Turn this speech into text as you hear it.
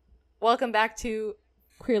welcome back to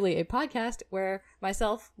Queerly, a podcast where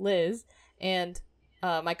myself, Liz, and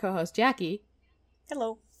my co-host, Jacqui,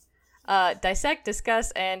 hello, dissect,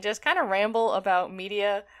 discuss, and just kind of ramble about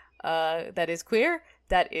media that is queer,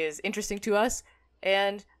 that is interesting to us,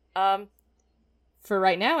 and for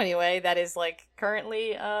right now anyway, that is like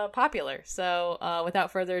currently popular. So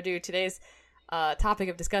without further ado, today's topic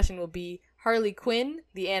of discussion will be Harley Quinn,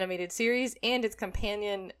 the animated series, and its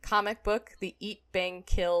companion comic book, the Eat, Bang,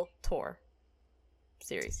 Kill Tour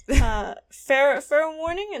series. fair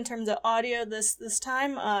warning in terms of audio this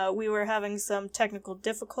time. We were having some technical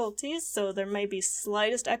difficulties, so there may be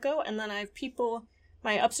slightest echo, and then I have people,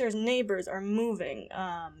 my upstairs neighbors are moving.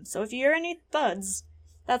 So if you hear any thuds,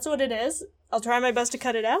 that's what it is. I'll try my best to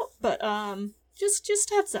cut it out, but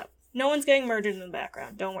just heads up. No one's getting murdered in the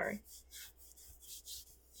background, don't worry.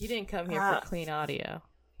 You didn't come here for clean audio.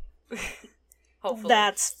 Hopefully.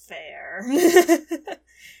 That's fair.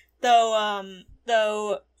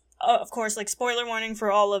 Though, of course, like, spoiler warning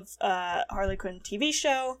for all of Harley Quinn TV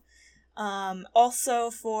show. Also,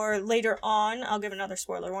 for later on, I'll give another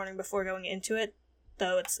spoiler warning before going into it,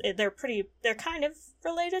 though they're kind of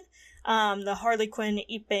related. The Harley Quinn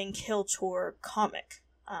Eat, Bang, Kill Tour comic.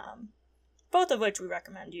 Both of which we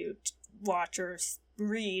recommend you watch or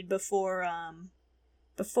read before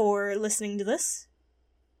listening to this.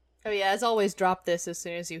 Oh yeah, as always, drop this as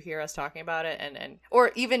soon as you hear us talking about it, and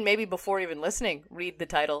or even maybe before even listening, read the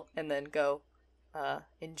title and then go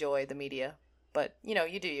enjoy the media. But, you know,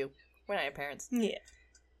 you do you. We're not your parents. Yeah.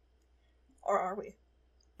 Or are we?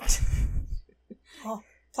 Oh,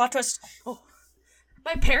 plot twist. Oh.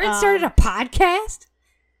 My parents started a podcast?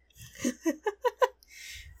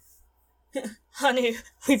 Honey,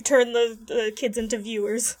 we've turned the kids into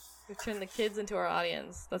viewers. We've turned the kids into our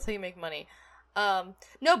audience. That's how you make money.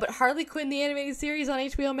 No, but Harley Quinn, the animated series on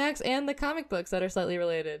HBO Max, and the comic books that are slightly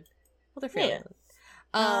related. Well, they're fairly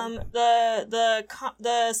related.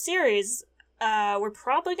 The series, we're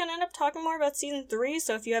probably gonna end up talking more about season 3,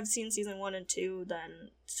 so if you have seen season 1 and 2,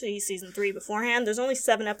 then see season 3 beforehand. There's only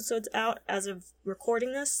 7 episodes out as of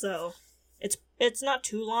recording this, so it's not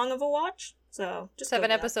too long of a watch, so just 7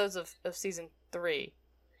 episodes of season 3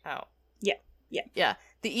 out. Yeah.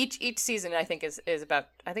 The each season, I think, is about,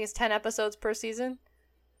 I think it's 10 episodes per season.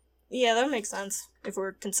 Yeah, that makes sense if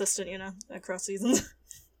we're consistent, across seasons.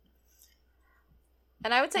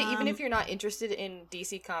 And I would say even if you're not interested in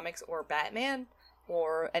DC Comics or Batman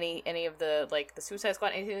or any of the, like, the Suicide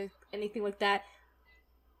Squad, anything like that,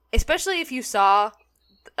 especially if you saw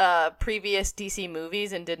previous DC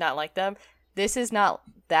movies and did not like them, this is not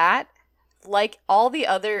that. Like all the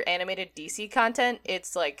other animated DC content,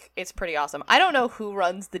 it's pretty awesome. I don't know who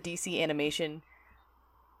runs the DC animation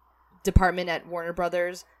department at Warner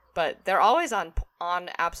Brothers, but they're always on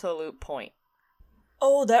absolute point.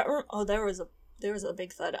 There was a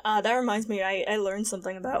big thud. That reminds me, I learned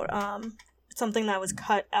something about something that was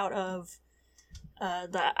cut out of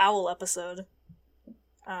the Owl episode.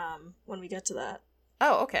 When we get to that.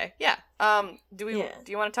 Oh, okay, yeah. Do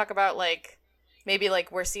you want to talk about, like, maybe,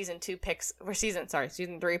 like, where season 3 picks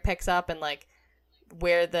up, and, like,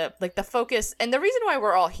 where the focus, and the reason why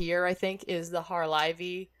we're all here, I think, is the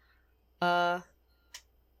Harlivy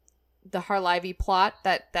plot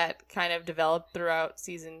that kind of developed throughout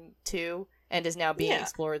season 2 and is now being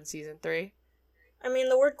explored in season 3. I mean,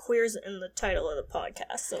 the word queer's in the title of the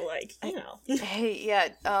podcast, so, like, Hey, yeah,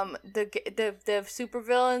 the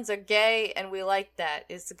supervillains are gay, and we like that.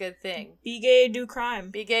 It's a good thing. Be gay, do crime.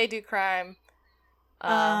 Be gay, do crime.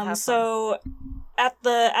 So at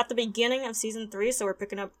the beginning of season 3, so we're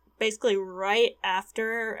picking up basically right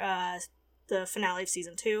after the finale of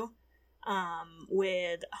season 2,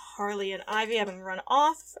 with Harley and Ivy having run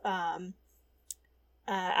off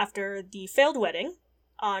after the failed wedding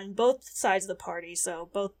on both sides of the party. So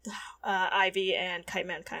both Ivy and Kite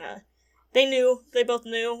Man they both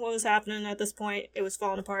knew what was happening at this point. It was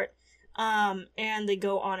falling apart. And they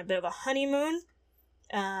go on a bit of a honeymoon,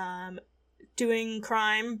 doing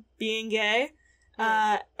crime, being gay,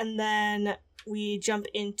 and then we jump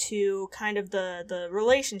into kind of the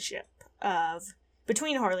relationship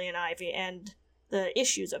between Harley and Ivy and the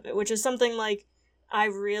issues of it, which is something, like, I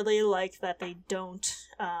really like that they don't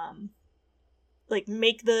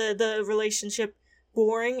make the relationship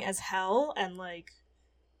boring as hell, and, like,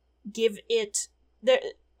 give it the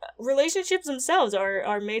relationships themselves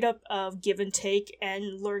are made up of give and take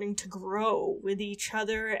and learning to grow with each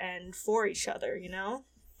other and for each other,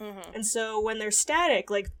 Mm-hmm. And so when they're static,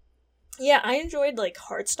 like, yeah, I enjoyed, like,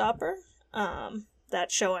 Heartstopper,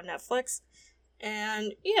 that show on Netflix,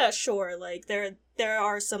 and yeah, sure, like, there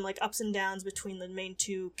are some, like, ups and downs between the main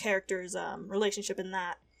two characters' relationship in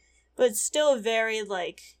that, but it's still very,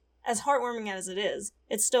 like, as heartwarming as it is,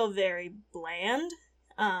 it's still very bland.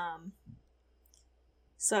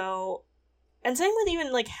 So, and same with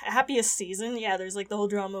even, like, Happiest Season, yeah, there's, like, the whole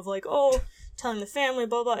drama of, like, oh, telling the family,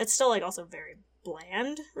 blah, blah, it's still, like, also very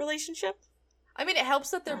bland relationship. I mean, it helps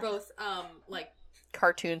that they're both, like,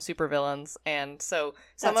 cartoon supervillains, and so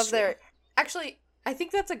some That's of their... true. Actually, I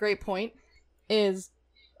think that's a great point, is...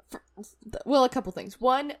 Well, a couple things.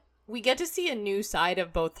 One, we get to see a new side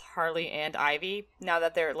of both Harley and Ivy, now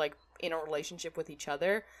that they're, like, in a relationship with each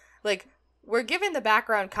other. Like, we're given the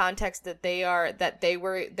background context that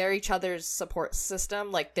they're each other's support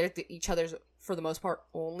system, like, they're each other's, for the most part,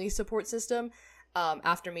 only support system,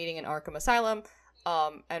 after meeting in Arkham Asylum,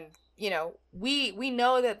 and, you know, we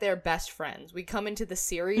know that they're best friends. We come into the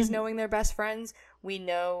series knowing they're best friends. We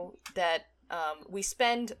know that, we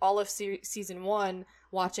spend all of season 1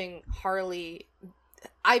 watching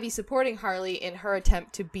Ivy supporting Harley in her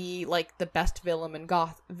attempt to be, like, the best villain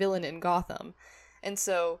in Gotham. And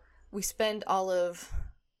so we spend all of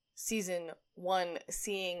season 1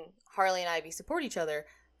 seeing Harley and Ivy support each other,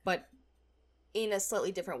 but in a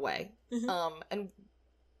slightly different way. And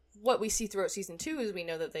what we see throughout season 2 is we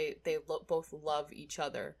know that they both love each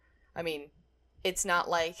other. I mean, it's not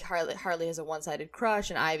like Harley has a one-sided crush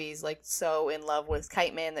and Ivy's, like, so in love with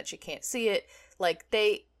Kite Man that she can't see it. Like,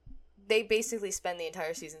 they basically spend the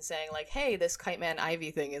entire season saying, like, hey, this Kite Man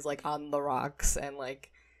Ivy thing is, like, on the rocks, and,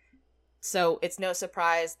 like, so it's no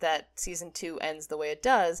surprise that season 2 ends the way it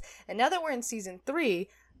does. And now that we're in season 3,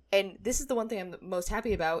 and this is the one thing I'm most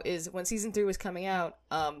happy about, is when season 3 was coming out,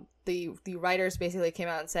 the writers basically came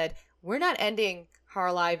out and said, we're not ending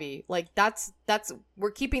Ivy. Like,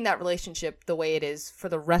 we're keeping that relationship the way it is for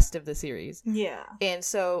the rest of the series. Yeah. And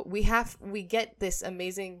so we get this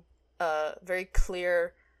amazing, very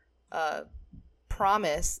clear,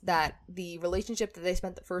 promise that the relationship that they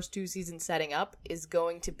spent the first 2 seasons setting up is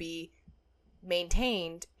going to be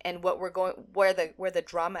maintained, and where the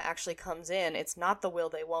drama actually comes in, it's not the will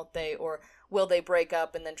they, won't they, or will they break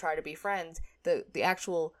up and then try to be friends. The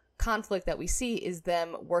actual conflict that we see is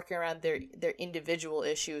them working around their individual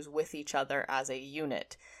issues with each other as a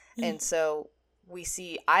unit. And so we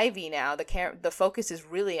see Ivy now, the focus is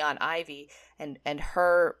really on Ivy and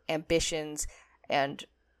her ambitions and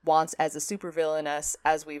wants as a supervillainess,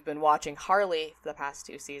 as we've been watching Harley for the past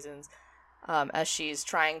 2 seasons, as she's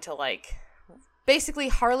trying to, like, basically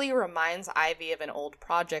Harley reminds Ivy of an old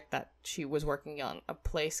project that she was working on, a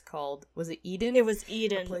place called, was it Eden? It was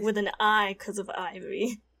Eden, with an I because of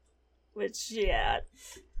Ivy. Which, yeah.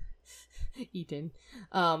 Eden.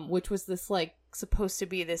 Which was this, like, supposed to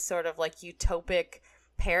be this sort of, like, utopic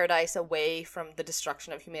paradise away from the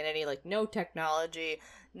destruction of humanity, like, no technology,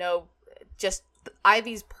 no, just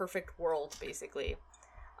Ivy's perfect world, basically.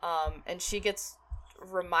 And she gets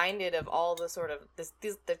reminded of all the sort of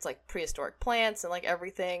there's like prehistoric plants and, like,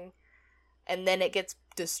 everything, and then it gets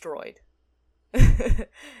destroyed.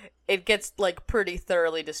 It gets, like, pretty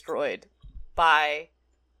thoroughly destroyed by,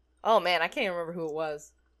 oh man, I can't even remember who it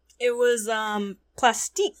was. It was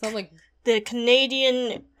Plastique, the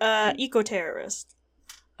Canadian eco-terrorist.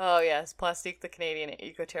 Oh yes, Plastique, the Canadian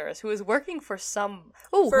eco-terrorist, who is working for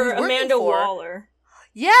Amanda Waller.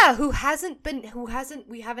 Yeah,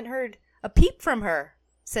 we haven't heard a peep from her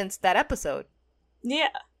since that episode. Yeah.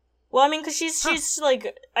 Well, I mean, because she's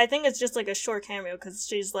like, I think it's just, like, a short cameo, because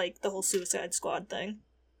she's, like, the whole Suicide Squad thing.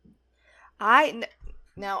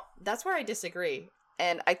 Now, that's where I disagree.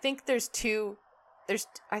 And I think there's two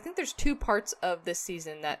parts of this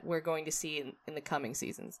season that we're going to see in the coming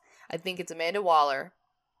seasons. I think it's Amanda Waller,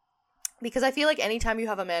 because I feel like anytime you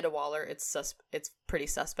have Amanda Waller, it's pretty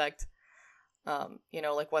suspect. You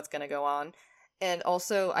know, like, what's going to go on. And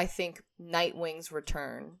also, I think Nightwing's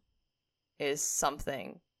return is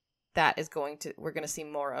something that we're going to see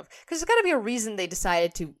more of. Because there's got to be a reason they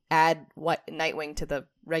decided to add Nightwing to the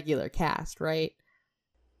regular cast, right?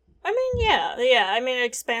 I mean, yeah. I mean, it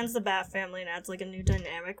expands the Bat family and adds, like, a new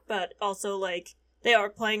dynamic, but also, like, they are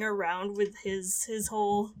playing around with his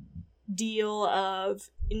whole deal of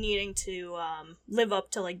needing to live up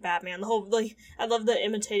to, like, Batman. The whole, like, I love the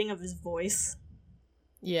imitating of his voice.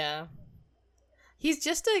 Yeah. He's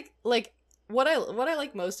just like what I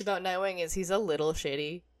like most about Nightwing is he's a little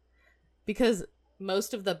shitty, because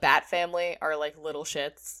most of the Bat family are, like, little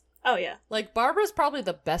shits. Oh yeah. Like, Barbara's probably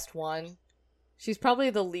the best one. She's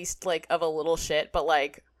probably the least, like, of a little shit, but,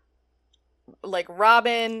 like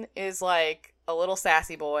Robin is, like, a little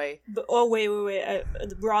sassy boy. But, oh wait,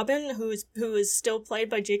 Robin, who is still played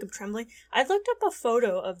by Jacob Tremblay. I looked up a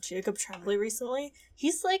photo of Jacob Tremblay recently.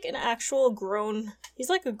 He's, like, he's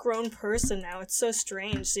like a grown person now. It's so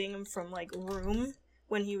strange seeing him from, like, Room,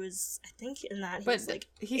 when he was, I think in that, he but was like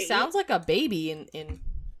he 8. sounds like a baby in.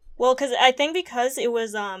 Well, because it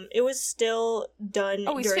was still done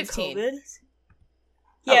Oh, he's during 15. COVID.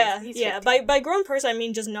 Oh, Yeah, he's yeah. 15. By grown person, I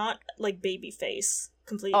mean just not like baby face,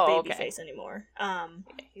 complete baby okay. face anymore.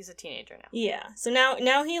 He's a teenager now. Yeah. So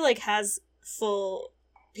now he like has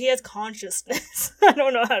he has consciousness. I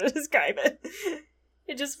don't know how to describe it.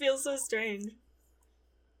 It just feels so strange.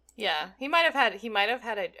 Yeah, he might have had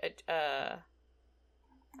a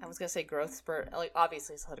I was gonna say growth spurt. Like,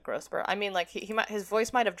 obviously he's had a growth spurt. I mean, like, his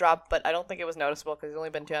voice might have dropped, but I don't think it was noticeable because it's only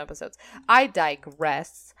been 2 episodes. I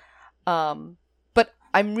digress. But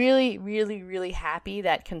I'm really, really, really happy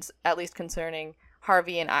that at least concerning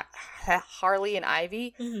Harley and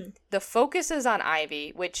Ivy, Mm-hmm. the focus is on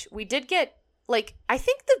Ivy, which we did get. Like, I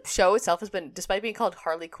think the show itself has been, despite being called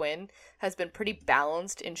Harley Quinn, has been pretty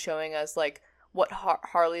balanced in showing us, like, what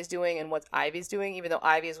Harley's doing and what Ivy's doing, even though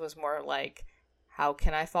Ivy's was more like, how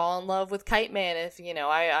can I fall in love with Kite Man if,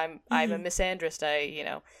 I'm a misandrist,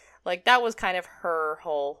 like, that was kind of her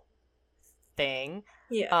whole thing.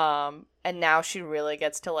 Yeah. And now she really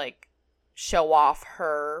gets to, like, show off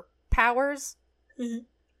her powers.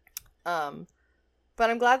 Mm-hmm. But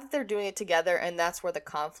I'm glad that they're doing it together, and that's where the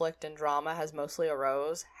conflict and drama has mostly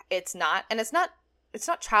arose. It's not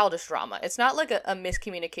childish drama. It's not like a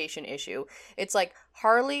miscommunication issue. It's like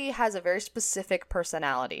Harley has a very specific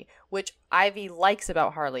personality, which Ivy likes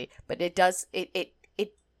about Harley, but it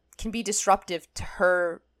can be disruptive to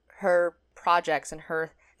her projects and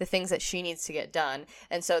the things that she needs to get done.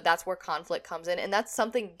 And so that's where conflict comes in, and that's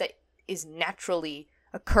something that is naturally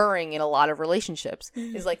occurring in a lot of relationships.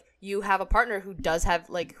 Mm-hmm. Is like, you have a partner who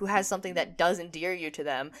has something that does endear you to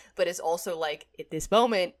them, but is also like, at this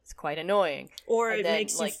moment it's quite annoying, or it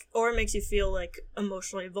makes you feel like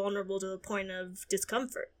emotionally vulnerable to the point of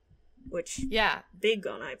discomfort, which big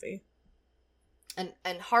on Ivy. And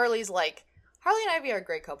Harley and Ivy are a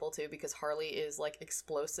great couple too, because Harley is like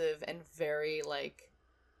explosive and very like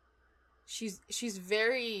she's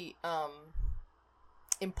very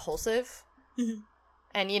impulsive. Mm-hmm.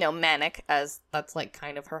 And, manic, as that's, like,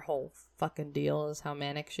 kind of her whole fucking deal, is how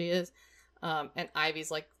manic she is. And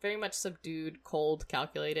Ivy's, like, very much subdued, cold,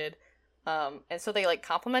 calculated. And so they, like,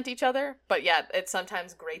 complement each other. But, yeah, it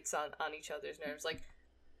sometimes grates on each other's nerves. Like,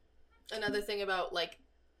 another thing about, like,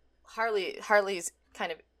 Harley's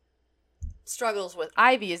kind of struggles with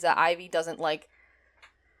Ivy is that Ivy doesn't, like,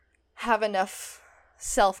 have enough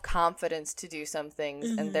self-confidence to do some things.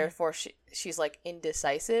 Mm-hmm. And therefore she's, like,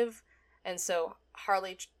 indecisive. And so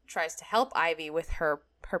Harley tries to help Ivy with her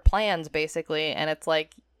plans, basically, and it's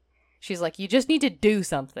like, she's like, you just need to do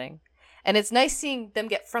something. And it's nice seeing them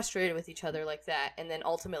get frustrated with each other like that, and then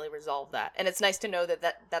ultimately resolve that. And it's nice to know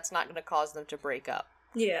that's not going to cause them to break up.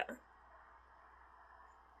 Yeah.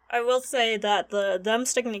 I will say that them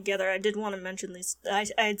sticking together, I did want to mention these. I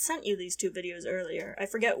had sent you these 2 videos earlier. I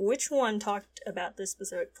forget which one talked about this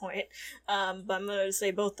specific point, but I'm going to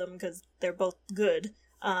say both of them because they're both good.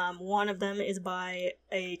 One of them is by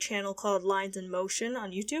a channel called Lines in Motion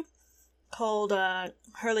on YouTube, called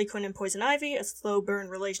Harley Quinn and Poison Ivy, a slow burn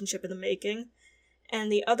relationship in the making.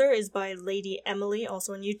 And the other is by Lady Emily,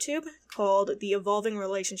 also on YouTube, called The Evolving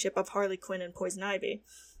Relationship of Harley Quinn and Poison Ivy.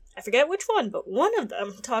 I forget which one, but one of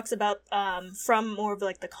them talks about, from more of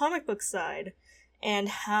like the comic book side, and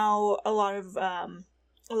how a lot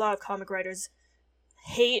of comic writers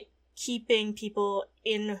hate keeping people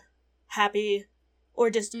in happy or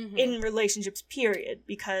just in relationships, period,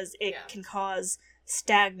 because it can cause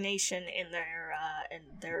stagnation in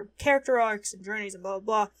their character arcs and journeys and blah,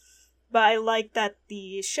 blah, blah. But I like that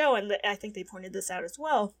the show, and I think they pointed this out as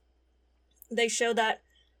well, they show that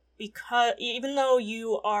because even though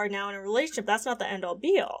you are now in a relationship, that's not the end-all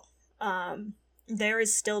be-all. There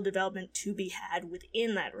is still development to be had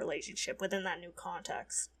within that relationship, within that new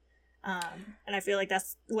context. And I feel like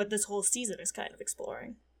that's what this whole season is kind of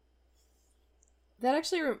exploring. That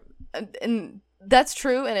actually, and that's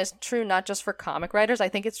true, and it's true not just for comic writers. I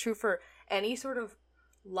think it's true for any sort of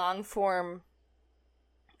long form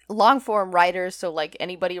writers. So, like,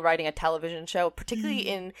 anybody writing a television show,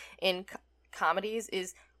 particularly in comedies,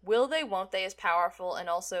 is will they, won't they is powerful, and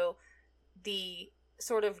also the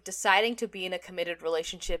sort of deciding to be in a committed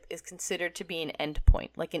relationship is considered to be an end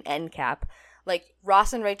point, like an end cap. Like,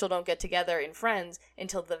 Ross and Rachel don't get together in Friends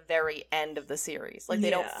until the very end of the series. Like,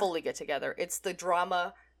 they don't fully get together. It's the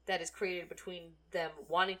drama that is created between them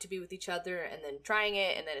wanting to be with each other and then trying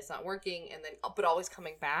it, and then it's not working, and then but always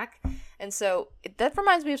coming back. And so that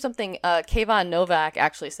reminds me of something Kayvon Novak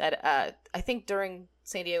actually said, I think during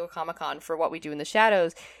San Diego Comic-Con for What We Do in the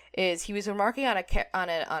Shadows, is he was remarking on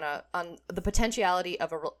on the potentiality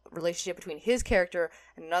of a relationship between his character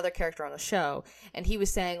and another character on the show, and he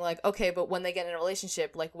was saying like, okay, but when they get in a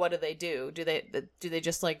relationship, like, what do? Do they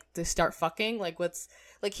just like they start fucking? Like, what's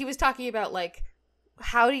like he was talking about like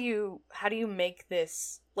how do you make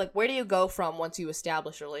this, like, where do you go from once you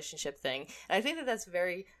establish a relationship thing? And I think that that's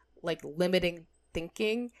very like limiting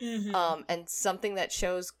thinking, and something that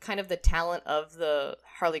shows kind of the talent of the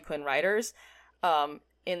Harley Quinn writers,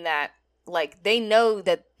 in that like they know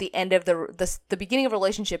that the end of the beginning of a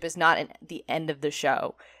relationship is not the end of the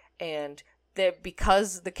show, and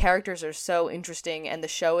because the characters are so interesting and the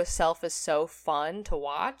show itself is so fun to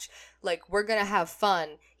watch, like we're gonna have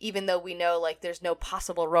fun even though we know like there's no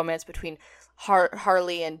possible romance between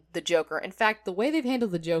Harley and the Joker. In fact, the way they've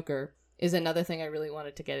handled the Joker is another thing I really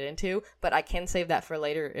wanted to get into, but I can save that for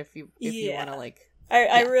later if you want to like.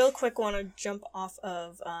 I real quick want to jump off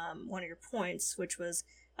of one of your points, which was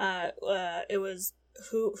it was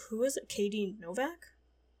who was it? KD Novak?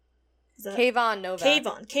 Kayvon Novak.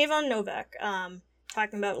 Kayvon Novak.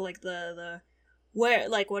 Talking about like the where,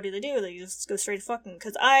 like, what do? They just go straight to fucking.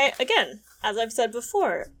 Because again, as I've said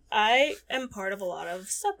before, I am part of a lot of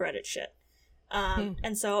subreddit shit.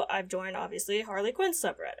 And so I've joined obviously Harley Quinn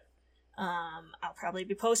subreddit. I'll probably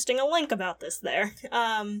be posting a link about this there.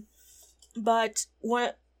 But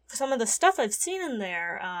some of the stuff I've seen in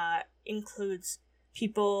there includes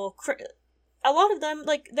people, a lot of them,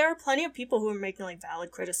 like, there are plenty of people who are making, like,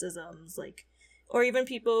 valid criticisms, like, or even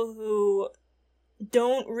people who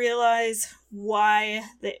don't realize what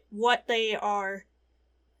the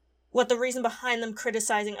reason behind them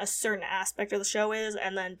criticizing a certain aspect of the show is,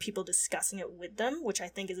 and then people discussing it with them, which I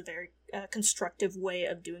think is a very constructive way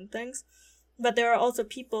of doing things. But there are also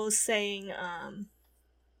people saying,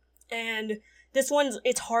 and this one's,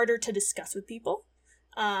 it's harder to discuss with people,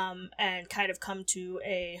 and kind of come to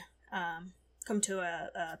a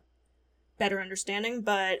better understanding.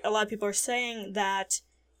 But a lot of people are saying that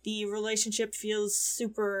the relationship feels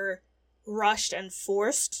super rushed and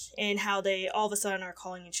forced in how they all of a sudden are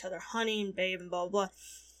calling each other honey and babe and blah, blah, blah.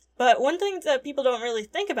 But one thing that people don't really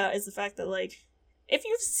think about is the fact that, like, if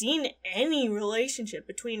you've seen any relationship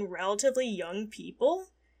between relatively young people,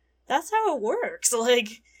 that's how it works.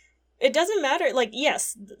 Like, it doesn't matter. Like,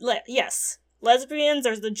 yes, lesbians,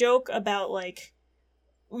 there's the joke about, like,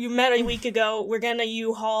 you met a week ago, we're gonna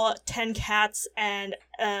U-Haul 10 cats and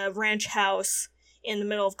a ranch house in the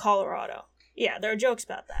middle of Colorado. Yeah, there are jokes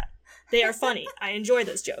about that. They are funny. I enjoy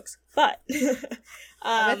those jokes. But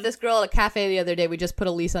I met this girl at a cafe the other day. We just put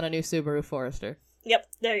a lease on a new Subaru Forester. Yep,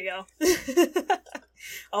 there you go.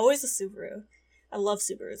 Always a Subaru. I love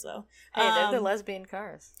Subarus, though. Hey, they're the lesbian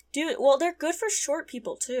cars. Dude, well, they're good for short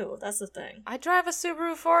people, too. That's the thing. I drive a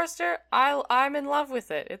Subaru Forester. I'm in love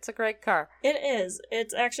with it. It's a great car. It is.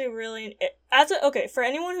 It's actually really... Okay, for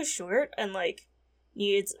anyone who's short and, like,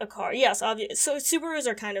 needs a car, yes, obviously. So Subarus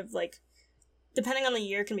are kind of, like, depending on the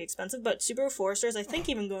year, can be expensive, but Subaru Foresters, I think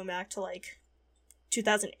even going back to, like,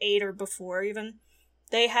 2008 or before even,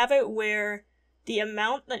 they have it where the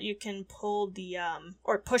amount that you can pull the,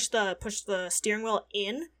 or push the steering wheel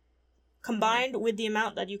in, combined with the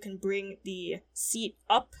amount that you can bring the seat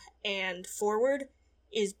up and forward,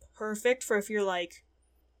 is perfect for if you're, like,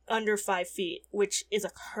 under 5 feet, which is a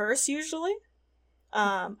curse usually.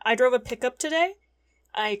 I drove a pickup today.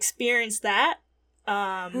 I experienced that.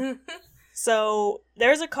 So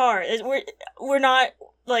there's a car. We're not,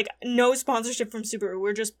 like, no sponsorship from Subaru.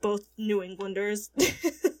 We're just both New Englanders.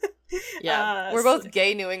 Yeah, we're both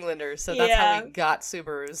gay New Englanders, so that's how we got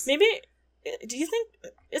Subarus. Maybe, do you think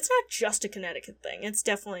it's not just a Connecticut thing? It's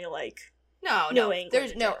definitely, like, no, New England.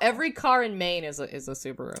 There's no, every car in Maine is a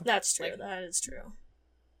Subaru. That's true. Like, that is true.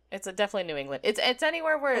 It's definitely New England. It's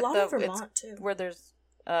anywhere where a lot of Vermont too, where there's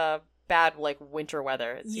bad, like, winter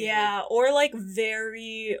weather. It's usually... or like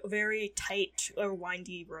very, very tight or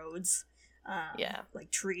windy roads.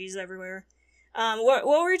 Like trees everywhere. What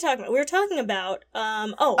were we talking about? We were talking about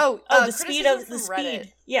the speed of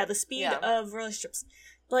the speed of relationships.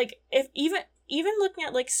 Like, if even looking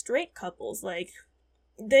at, like, straight couples, like,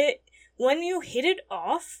 when you hit it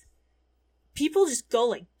off, people just go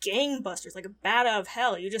like gangbusters, like a bat out of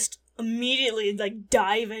hell. You just immediately, like,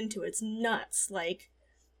 dive into it. It's nuts. Like,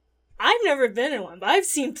 I've never been in one, but I've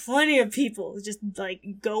seen plenty of people just, like,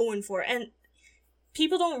 going for it. And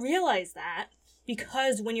people don't realize that,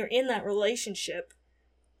 because when you're in that relationship,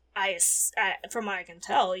 from what I can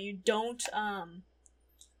tell, you don't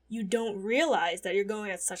realize that you're going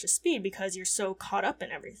at such a speed because you're so caught up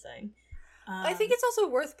in everything. I think it's also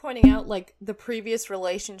worth pointing out, like, the previous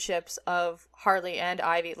relationships of Harley and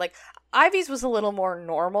Ivy. Like, Ivy's was a little more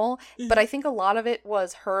normal, but I think a lot of it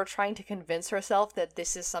was her trying to convince herself that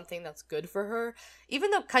this is something that's good for her.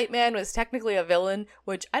 Even though Kite Man was technically a villain,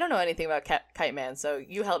 which I don't know anything about Kite Man, so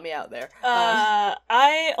you help me out there.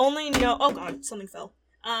 I only know... Oh god, something fell.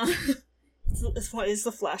 It's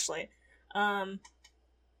the flashlight. Hold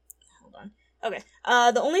on. Okay.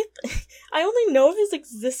 I only know of his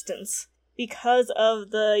existence because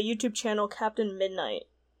of the YouTube channel Captain Midnight.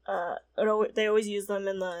 They always use them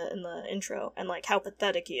in the intro, and like how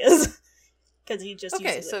pathetic he is because he just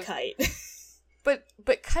uses a kite.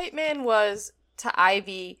 but Kite Man was to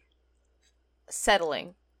Ivy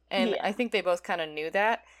settling, and I think they both kind of knew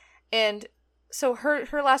that. And so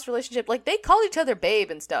her last relationship, like, they called each other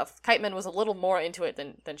babe and stuff. Kite Man was a little more into it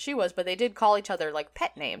than she was, but they did call each other like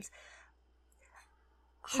pet names.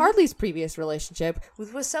 Harley's previous relationship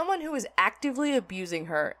was someone who was actively abusing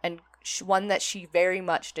her, and one that she very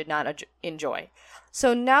much did not enjoy.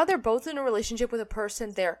 So now they're both in a relationship with a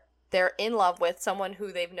person they're in love with, someone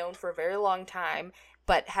who they've known for a very long time,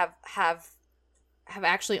 but have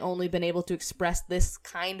actually only been able to express this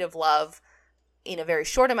kind of love in a very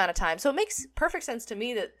short amount of time. So it makes perfect sense to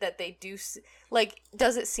me that they do, like,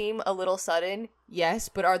 does it seem a little sudden? Yes,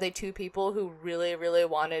 but are they two people who really, really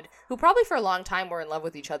wanted, who probably for a long time were in love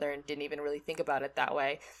with each other and didn't even really think about it that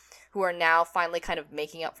way, who are now finally kind of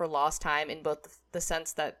making up for lost time in both the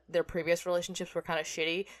sense that their previous relationships were kind of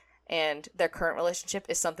shitty and their current relationship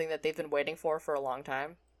is something that they've been waiting for a long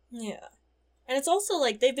time. Yeah. And it's also,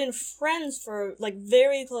 like, they've been friends for, like,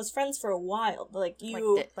 very close friends for a while. Like,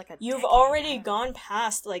 you've already gone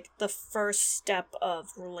past, like, the first step of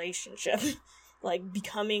relationship. Like,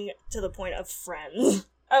 becoming to the point of friends.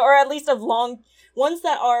 Or at least of ones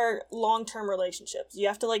that are long-term relationships. You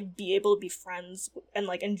have to, like, be able to be friends and,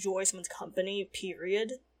 like, enjoy someone's company,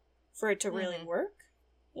 period, for it to really work,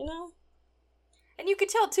 you know? And you could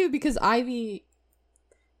tell, too, because Ivy,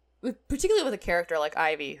 particularly with a character like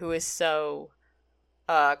Ivy, who is so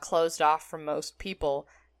closed off from most people,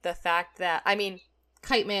 the fact that, I mean,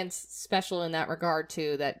 Kite Man's special in that regard,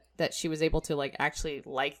 too, that she was able to, like, actually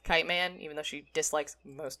like Kite Man, even though she dislikes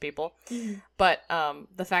most people. Mm-hmm. But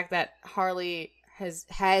the fact that Harley has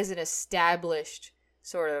an established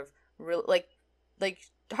sort of, like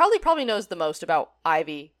Harley probably knows the most about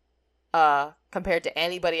Ivy compared to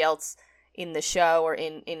anybody else in the show or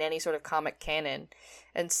in any sort of comic canon.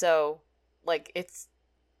 And so, like,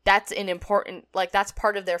 that's an important, like, that's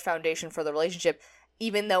part of their foundation for the relationship,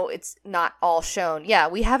 even though it's not all shown. Yeah,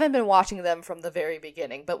 we haven't been watching them from the very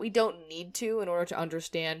beginning, but we don't need to in order to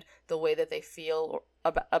understand the way that they feel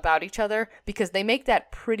about each other, because they make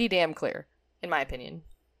that pretty damn clear, in my opinion.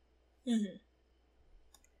 Mm-hmm.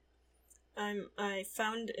 I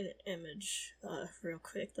found an image, real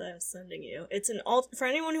quick, that I'm sending you. It's for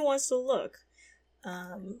anyone who wants to look.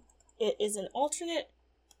 It is an alternate.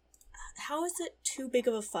 How is it too big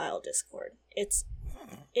of a file, Discord? It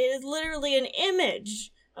is literally an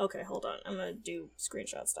image. Okay, hold on. I'm gonna do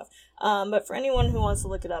screenshot stuff. But for anyone who wants to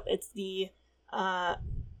look it up, it's the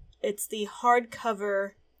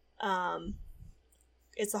hardcover.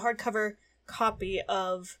 It's the hardcover copy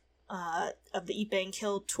of the Eat Bang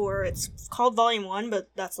Kill tour. It's called Volume 1, but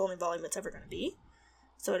that's the only volume it's ever going to be.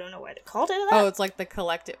 So I don't know why they called it that. Oh, it's like the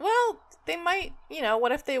collective. Well, they might,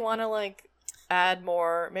 what if they want to, like, add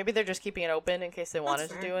more? Maybe they're just keeping it open in case they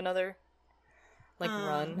wanted to do another, like,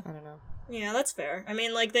 run. I don't know. Yeah, that's fair. I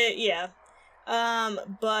mean, like,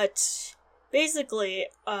 but basically,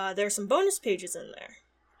 there's some bonus pages in there.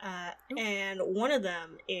 And one of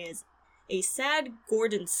them is a Sad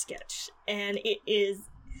Gordon sketch. And it is,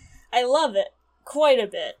 I love it quite a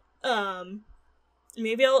bit.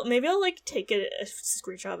 Maybe I'll like take a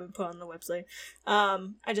screenshot and put on the website.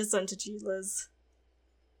 I just sent it to you, Liz.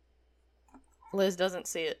 Liz doesn't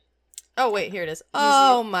see it. Oh wait, here it is.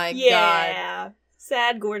 Oh my god. Yeah.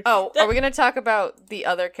 Sad Gordon. Oh, are we gonna talk about the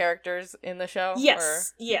other characters in the show?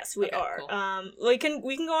 Yes. Yes, we are. Cool. We can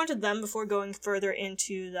go on to them before going further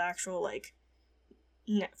into the actual, like,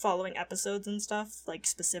 following episodes and stuff, like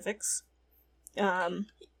specifics.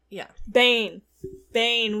 Yeah. Bane,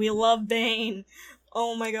 we love Bane.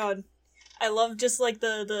 Oh my god. I love just, like,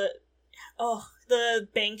 the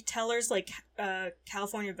bank teller's, like,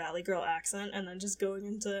 California Valley Girl accent, and then just going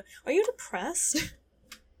into, are you depressed?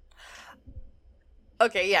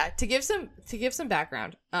 Okay, yeah, to give some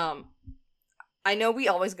background, I know we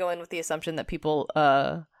always go in with the assumption that people,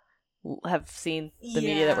 have seen the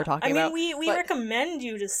media that we're talking about. I mean, we recommend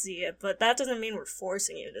you to see it, but that doesn't mean we're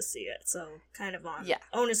forcing you to see it, so kind of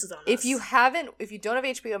onus is on us. If you don't have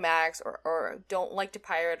HBO Max or don't like to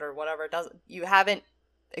pirate or whatever, you haven't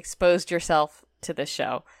exposed yourself to this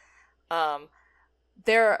show,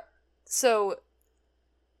 So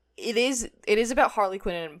it is about Harley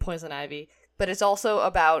Quinn and Poison Ivy, but it's also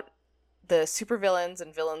about the supervillains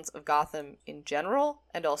and villains of Gotham in general,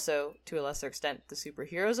 and also, to a lesser extent, the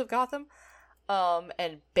superheroes of Gotham.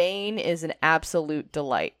 And Bane is an absolute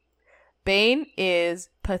delight. Bane is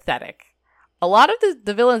pathetic. A lot of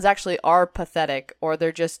the villains actually are pathetic, or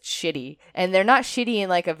they're just shitty. And they're not shitty in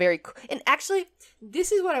like a very... And actually,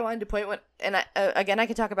 this is what I wanted to point out. And again, I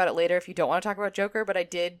can talk about it later if you don't want to talk about Joker, but I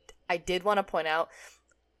did want to point out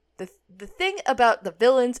the thing about the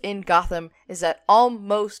villains in Gotham is that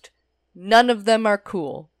almost none of them are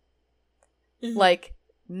cool. Mm-hmm. Like,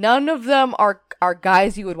 none of them are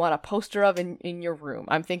guys you would want a poster of in your room.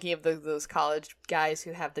 I'm thinking of those college guys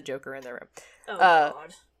who have the Joker in their room. Oh,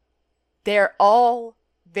 God. They're all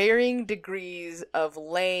varying degrees of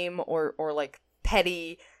lame or like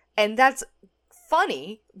petty, and that's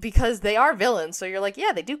funny because they are villains, so you're like,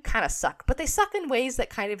 yeah, they do kind of suck, but they suck in ways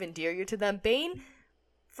that kind of endear you to them. Bane,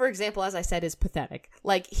 for example, as I said, is pathetic.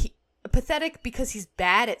 Like, pathetic because he's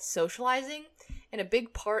bad at socializing, and a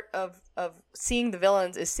big part of seeing the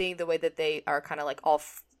villains is seeing the way that they are kind of like all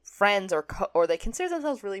friends or they consider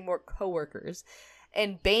themselves really more coworkers.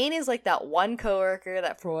 And Bane is like that one coworker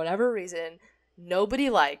that for whatever reason nobody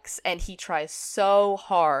likes, and he tries so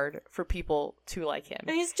hard for people to like him.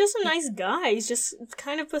 And he's just a nice guy. He's just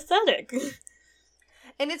kind of pathetic.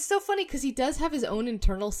 And it's so funny because he does have his own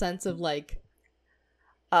internal sense of like,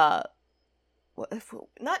 it's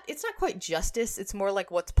not quite justice. It's more like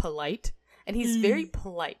what's polite, and he's very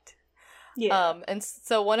polite. Yeah. And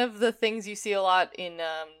so one of the things you see a lot in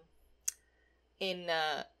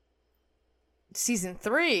season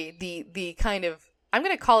 3, the kind of, I'm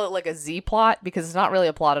gonna call it like a Z plot because it's not really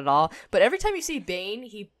a plot at all. But every time you see Bane,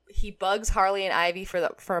 he bugs Harley and Ivy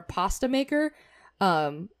for a pasta maker,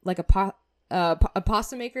 like a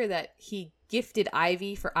pasta maker that he gifted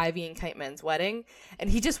Ivy for Ivy and Kite Man's wedding, and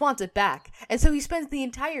he just wants it back. And so he spends the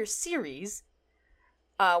entire series,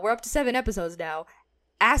 we're up to 7 episodes now,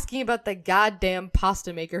 asking about the goddamn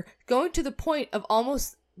pasta maker, going to the point of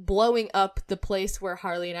almost blowing up the place where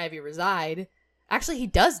Harley and Ivy reside. Actually, he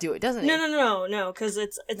does do it, doesn't he? No, because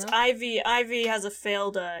it's No? Ivy. Ivy has a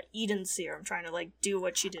failed Eden serum, trying to like do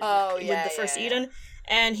what she did with the first Eden,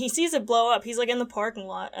 and he sees it blow up. He's like in the parking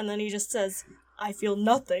lot, and then he just says, "I feel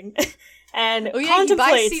nothing," and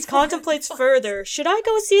contemplates further. Should I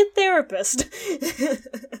go see a therapist?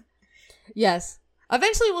 Yes.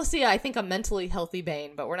 Eventually, we'll see. I think a mentally healthy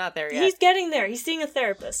Bane, but we're not there yet. He's getting there. He's seeing a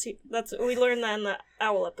therapist. We learned that in the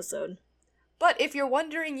Owl episode. But if you're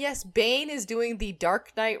wondering, yes, Bane is doing the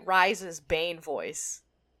Dark Knight Rises Bane voice.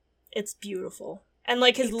 It's beautiful. And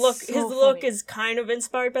like his look is kind of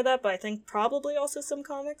inspired by that, but I think probably also some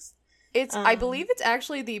comics. It's I believe it's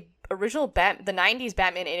actually the original the 90s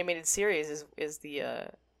Batman animated series is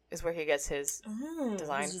where he gets his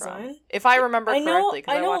design from. If I remember correctly,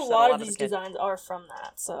 because I watched that a lot of these designs are from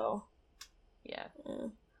that, so yeah.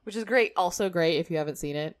 Which is great. Also great if you haven't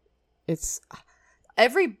seen it. It's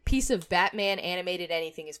every piece of Batman animated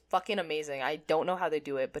anything is fucking amazing. I don't know how they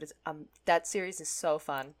do it, but it's that series is so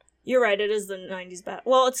fun. You're right, it is the 90s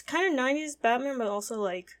Well, it's kind of 90s Batman, but also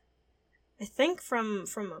like I think from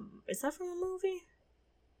is that from a movie?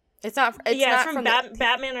 It's not. It's from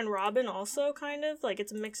Batman and Robin. Also, kind of like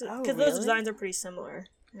it's a mix of because those designs are pretty similar.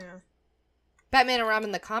 Yeah. Batman and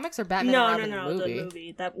Robin the comics or Batman and Robin the movie? The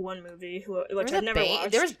movie, that one movie, which I've never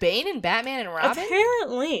watched. There was Bane in Batman and Robin?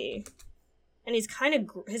 Apparently. And he's kind of,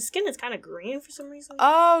 his skin is kind of green for some reason.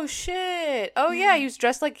 Oh, shit. Oh, yeah, he was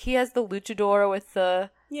dressed like he has the luchador with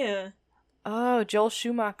the... Yeah. Oh, Joel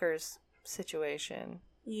Schumacher's situation.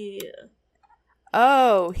 Yeah.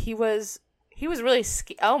 Oh, he was really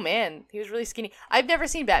oh, man, he was really skinny. I've never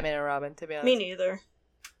seen Batman and Robin, to be honest. Me neither.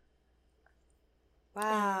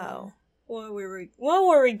 Wow. What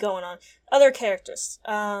were we going on? Other characters.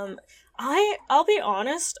 I'll be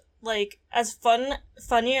honest, like, as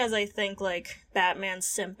funny as I think, like, Batman's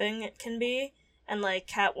simping can be, and, like,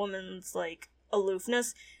 Catwoman's, like,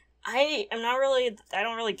 aloofness, I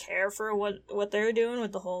don't really care for what they're doing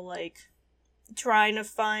with the whole, like, trying to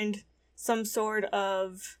find some sort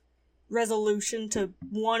of resolution to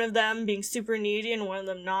one of them being super needy and one of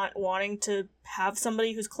them not wanting to have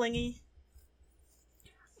somebody who's clingy.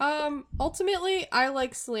 Ultimately, I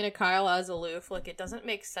like Selena Kyle as aloof. Like, it doesn't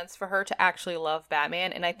make sense for her to actually love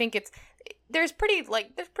Batman, and I think there's pretty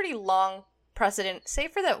long precedent,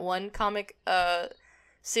 save for that one comic,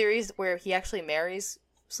 series where he actually marries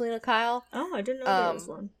Selena Kyle. Oh, I didn't know there was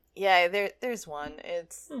one. Yeah, there's one.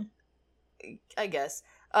 It's, I guess.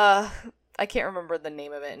 I can't remember the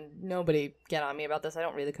name of it, and nobody get on me about this. I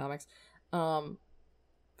don't read the comics. But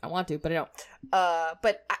I want to, but I don't.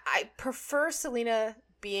 But I prefer Selena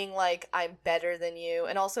being like, I'm better than you,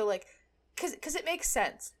 and also like, because it makes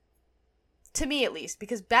sense to me at least,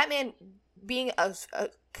 because Batman being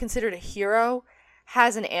considered a hero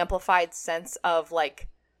has an amplified sense of like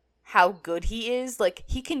how good he is. Like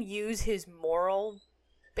he can use his moral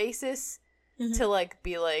basis to like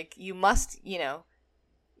be like, you must, you know,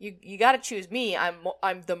 you got to choose me.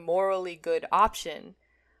 I'm the morally good option.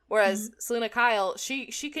 Whereas Selena Kyle,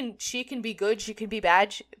 she can be good, she can be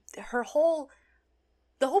bad.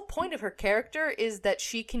 The whole point of her character is that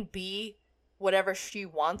she can be whatever she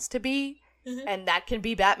wants to be, and that can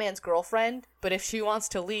be Batman's girlfriend. But if she wants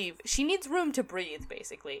to leave, she needs room to breathe,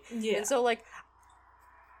 basically. Yeah. And so like,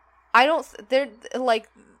 they're like,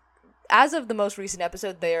 as of the most recent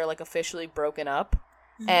episode, they are like officially broken up,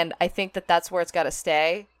 and I think that that's where it's got to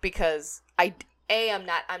stay, because I'm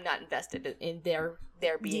not invested in their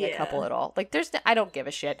being a couple at all. Like I don't give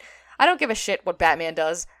a shit. I don't give a shit what Batman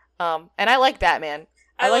does. And I like Batman.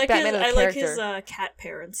 I like Batman as a character. I like his cat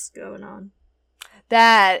parents going on.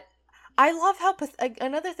 That I love how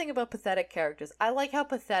another thing about pathetic characters. I like how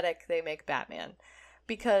pathetic they make Batman,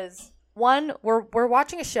 because one, we're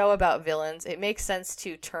watching a show about villains. It makes sense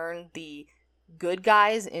to turn the good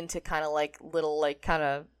guys into kind of like little like kind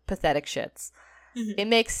of pathetic shits. It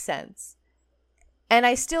makes sense. And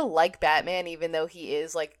I still like Batman, even though he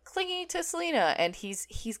is like clingy to Selena, and he's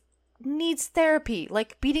needs therapy.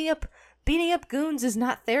 Like beating up goons is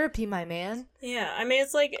not therapy, my man. Yeah, I mean,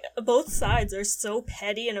 it's like both sides are so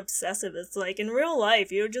petty and obsessive. It's like in real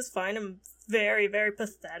life, you would just find them very, very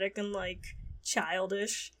pathetic and like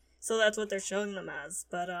childish. So that's what they're showing them as.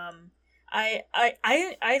 But I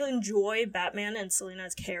enjoy Batman and Selena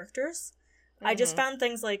as characters. I just found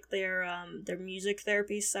things like their music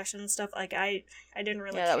therapy session stuff, like I didn't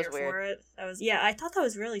really care for it. I thought that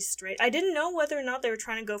was really straight. I didn't know whether or not they were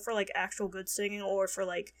trying to go for like actual good singing or for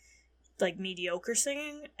like mediocre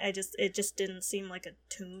singing. It just didn't seem like a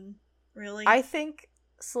tune, really. I think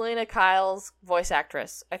Selena Kyle's voice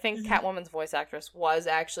actress, I think Catwoman's voice actress was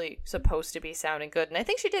actually supposed to be sounding good, and I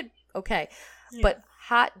think she did okay. Yeah. But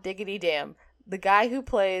hot diggity damn, the guy who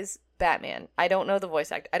plays Batman, I don't know the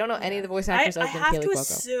voice actor. I don't know any of the voice actors other than Kaley Cuoco. I have to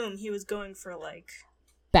assume he was going for like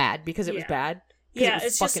bad, because it was bad. Yeah, it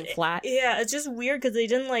was fucking flat. Yeah, it's just weird because they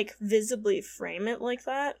didn't like visibly frame it like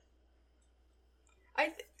that.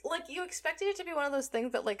 Like, you expected it to be one of those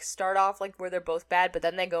things that like start off like where they're both bad, but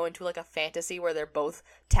then they go into like a fantasy where they're both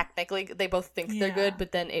technically, they both think they're good,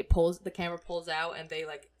 but then the camera pulls out and they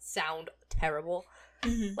like sound terrible.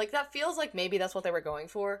 Like that feels like maybe that's what they were going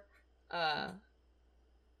for. But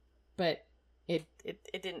it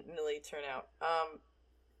didn't really turn out.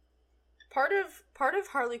 Part of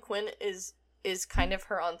Harley Quinn is kind of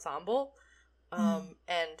her ensemble.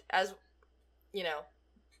 And as you know,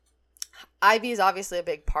 Ivy is obviously a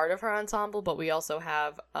big part of her ensemble, but we also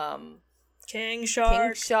have King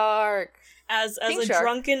Shark. As King a Shark.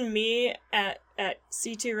 drunken me at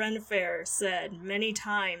CT Ren Fair said many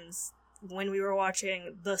times when we were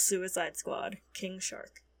watching The Suicide Squad, King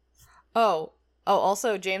Shark. Oh,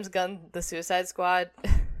 also James Gunn, The Suicide Squad.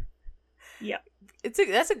 Yeah.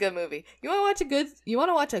 That's a good movie. You want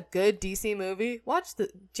to watch a good DC movie? Watch the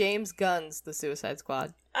James Gunn's The Suicide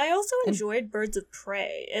Squad. I also enjoyed Birds of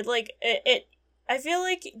Prey. I feel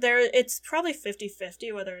like it's probably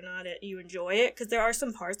 50-50 whether or not you enjoy it, because there are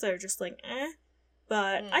some parts that are just like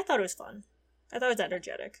but I thought it was fun. I thought it was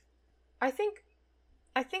energetic. I think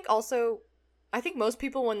most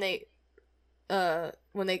people when they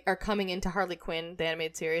are coming into Harley Quinn, the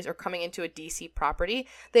animated series, or coming into a DC property,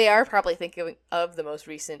 they are probably thinking of the most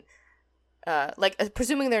recent,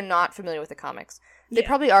 presuming they're not familiar with the comics. They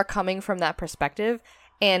probably are coming from that perspective.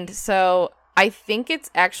 And so I think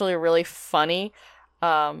it's actually really funny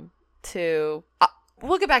we'll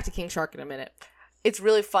get back to King Shark in a minute. It's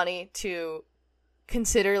really funny to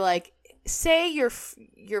consider, like, say your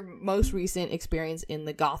most recent experience in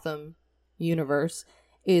the Gotham universe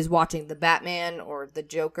is watching the Batman or the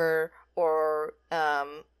Joker or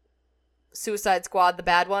Suicide Squad, the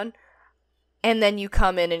bad one, and then you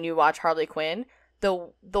come in and you watch Harley Quinn.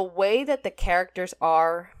 The way that the characters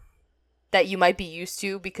are that you might be used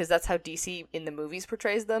to, because that's how DC in the movies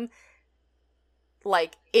portrays them,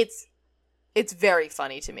 like, it's very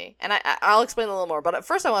funny to me. And I'll explain a little more. But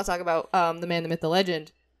first I want to talk about the man, the myth, the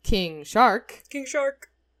legend, King Shark. King Shark.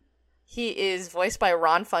 He is voiced by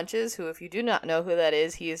Ron Funches, who, if you do not know who that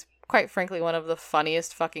is, he is, quite frankly, one of the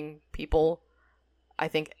funniest fucking people, I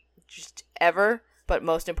think, just ever. But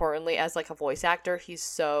most importantly, as, like, a voice actor, he's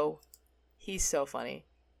so funny.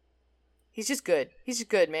 He's just good,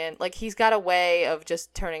 man. Like, he's got a way of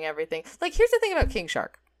just turning everything. Like, here's the thing about King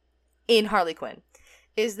Shark. in Harley Quinn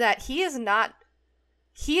is that he is not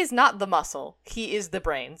the muscle. He is the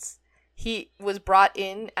brains. He was brought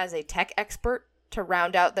in as a tech expert to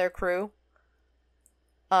round out their crew.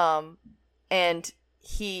 And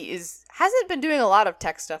he hasn't been doing a lot of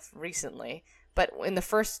tech stuff recently, but in the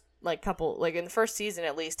first in the first season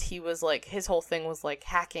at least, he was like, his whole thing was like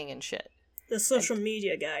hacking and shit. The social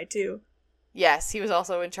media guy too. Yes, he was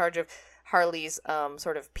also in charge of Harley's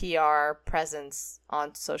sort of PR presence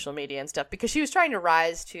on social media and stuff, because she was trying to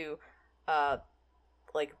rise to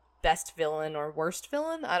like best villain or worst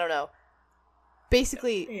villain. I don't know.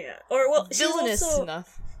 Basically, yeah. Or well, villainous also,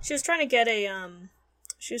 enough. She was trying to get a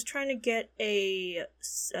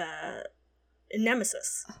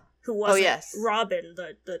nemesis who wasn't Robin,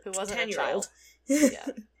 the 10-year-old. Yeah.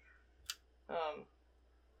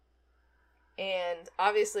 And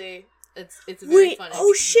obviously it's very funny.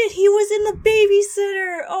 Oh shit, he was in The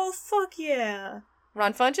Babysitter. Oh fuck yeah.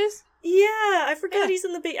 Ron Funches? Yeah, I forgot he's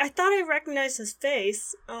in I thought I recognized his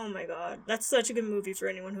face. Oh my god. That's such a good movie for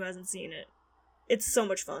anyone who hasn't seen it. It's so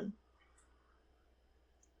much fun.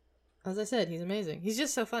 As I said, he's amazing. He's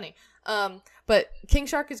just so funny. But King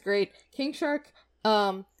Shark is great. King Shark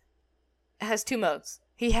has two modes.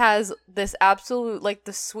 He has this absolute, like,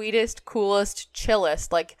 the sweetest, coolest,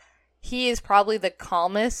 chillest. Like, he is probably the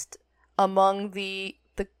calmest among the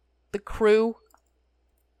crew,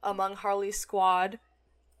 among Harley's squad,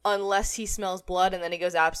 unless he smells blood, and then he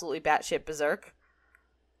goes absolutely batshit berserk.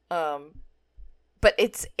 But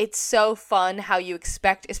it's so fun how you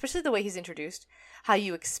expect, especially the way he's introduced, how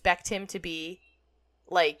you expect him to be,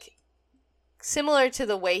 like, similar to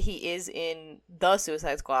the way he is in the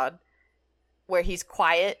Suicide Squad, where he's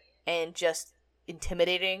quiet and just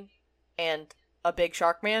intimidating and a big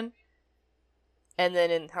shark man. And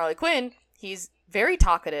then in Harley Quinn, he's very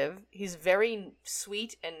talkative, he's very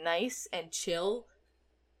sweet and nice and chill,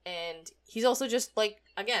 and he's also just, like,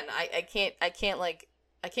 again, I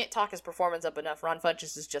can't talk his performance up enough. Ron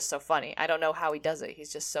Funches is just so funny. I don't know how he does it.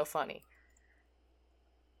 He's just so funny.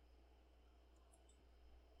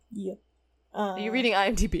 Yep. Are you reading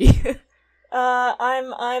IMDb?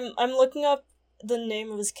 I'm looking up the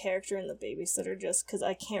name of his character in The Babysitter just because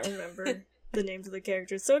I can't remember the names of the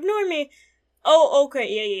characters. So ignore me. Oh,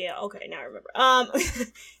 okay, yeah. Okay, now I remember.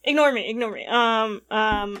 Ignore me.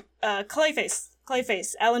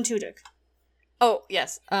 Clayface, Alan Tudyk. Oh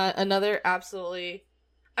yes, another absolutely.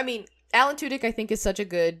 I mean, Alan Tudyk I think is such a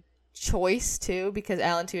good choice too, because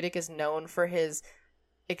Alan Tudyk is known for his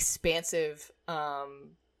expansive,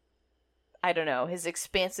 his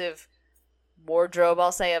expansive wardrobe,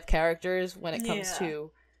 I'll say, of characters when it comes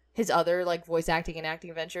to his other, like, voice acting and acting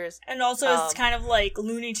adventures. And also it's kind of like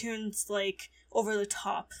Looney Tunes, like, over the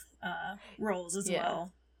top roles as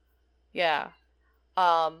well. Yeah.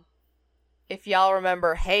 If y'all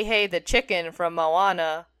remember Hey Hey the Chicken from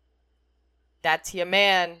Moana, that's your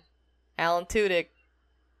man, Alan Tudyk.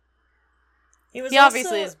 He was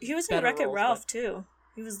in Wreck-It Ralph too.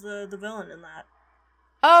 He was the villain in that.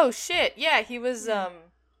 Oh shit! Yeah, he was.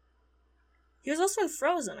 He was also in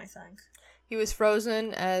Frozen, I think. He was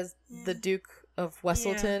Frozen as the Duke of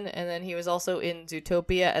Weselton, and then he was also in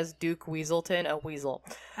Zootopia as Duke Weaselton, a weasel.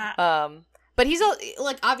 But he's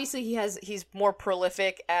obviously he's more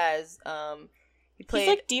prolific as he played, he's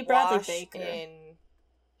like D. Bradley Wash Baker in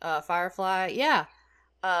Firefly. Yeah.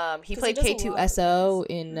 He played K2SO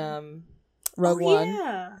in Rogue One.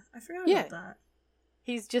 Yeah, I forgot about that.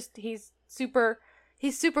 He's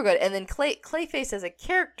super good. And then Clayface as a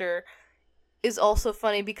character is also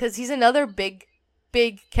funny because he's another big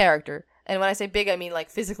character. And when I say big, I mean,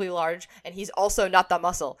 like, physically large. And he's also not the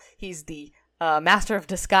muscle. He's the master of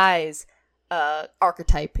disguise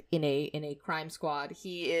archetype in a crime squad.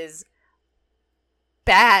 He is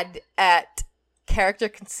bad at character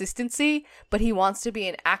consistency, but he wants to be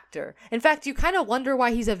an actor. In fact, you kind of wonder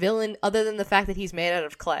why he's a villain other than the fact that he's made out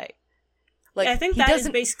of clay. Like, I think that is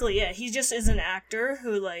basically it. He just is an actor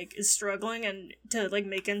who, like, is struggling and to, like,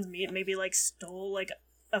 make ends meet, maybe, like, stole, like,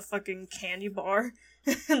 a fucking candy bar,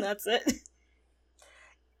 and that's it.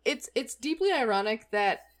 It's deeply ironic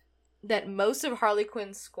that most of Harley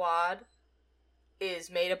Quinn's squad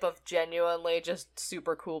is made up of genuinely just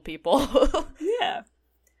super cool people. Yeah.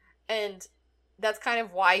 And that's kind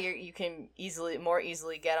of why you can more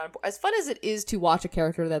easily get on board. As fun as it is to watch a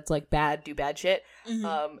character that's, like, do bad shit,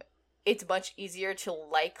 it's much easier to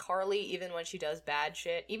like Harley even when she does bad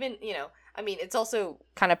shit. Even, I mean, it's also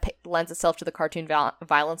kind of lends itself to the cartoon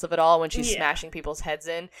violence of it all when she's smashing people's heads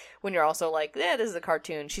in. When you're also like, this is a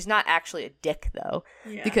cartoon. She's not actually a dick, though.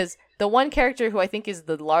 Yeah. Because the one character who I think is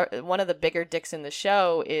one of the bigger dicks in the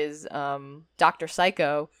show is Dr.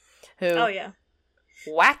 Psycho, who... Oh, yeah.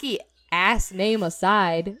 Wacky ass name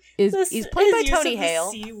aside, he's played by Tony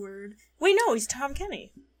Hale. C word. Wait, no, he's Tom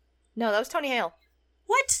Kenny. No, that was Tony Hale.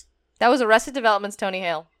 What? That was Arrested Development's Tony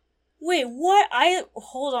Hale. Wait, what?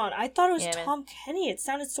 Hold on. I thought it was Tom Kenny. It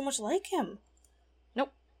sounded so much like him.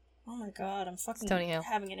 Nope. Oh my god, I'm fucking Tony Hale.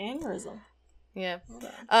 having an aneurysm. Yeah.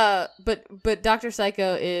 But Dr.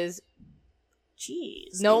 Psycho is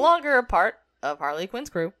no longer a part of Harley Quinn's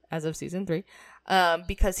crew as of season 3,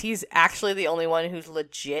 because he's actually the only one who's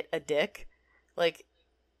legit a dick. Like,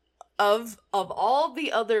 of all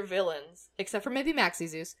the other villains, except for maybe Maxie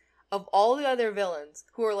Zeus, of all the other villains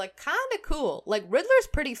who are like kind of cool, like Riddler's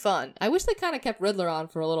pretty fun. I wish they kind of kept Riddler on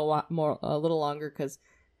for a little longer, because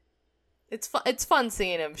it's fun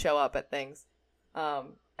seeing him show up at things.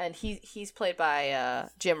 And he's played by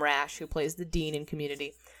Jim Rash, who plays the Dean in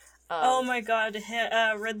Community. Oh my god,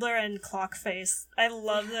 Riddler and Clockface. I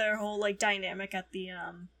love their whole like dynamic at the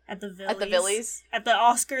Villies. At the Villies? At the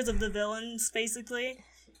Oscars of the villains, basically.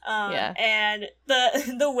 Yeah. And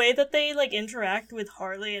the way that they like interact with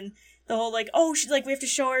Harley and the whole like, oh, she's like, we have to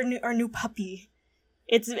show our new puppy.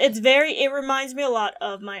 It reminds me a lot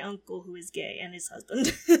of my uncle who is gay and his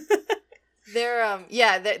husband.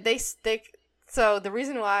 So the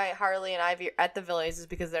reason why Harley and Ivy are at the Villies is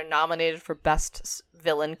because they're nominated for Best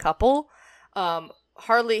Villain Couple.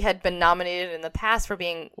 Harley had been nominated in the past for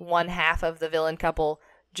being one half of the villain couple,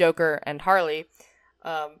 Joker and Harley.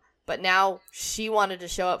 But now she wanted to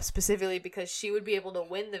show up specifically because she would be able to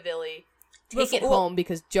win the Villy, take it home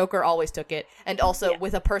because Joker always took it, and also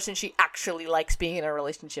with a person she actually likes being in a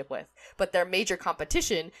relationship with. But their major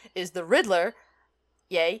competition is the Riddler,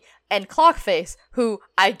 yay, and Clockface, who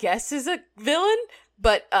I guess is a villain,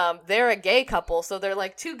 but they're a gay couple, so they're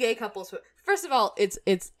like two gay couples. First of all, it's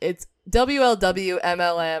WLW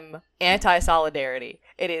MLM anti-solidarity.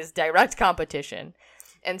 It is direct competition.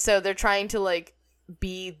 And so they're trying to like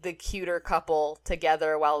be the cuter couple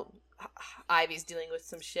together while Ivy's dealing with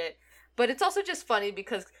some shit. But it's also just funny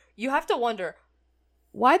because you have to wonder,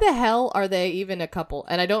 why the hell are they even a couple?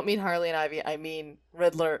 And I don't mean Harley and Ivy, I mean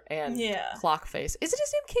Riddler and Clockface. Is it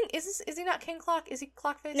his name King? Is he not King Clock? Is he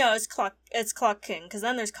Clockface? No, it's Clock King, because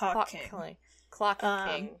then there's Clock King. Clock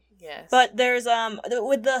King, yes. But there's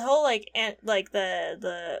with the whole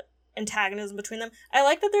the antagonism between them, I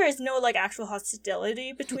like that there is no like actual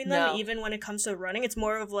hostility between them, even when it comes to running. It's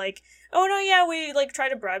more of like, oh no, yeah, we like try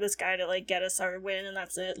to bribe this guy to like get us our win, and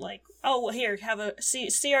that's it. Like, oh well, here, have a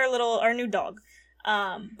see our new dog.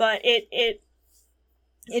 But it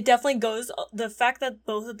definitely goes, the fact that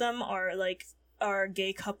both of them are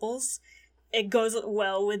gay couples, it goes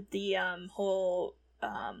well with the whole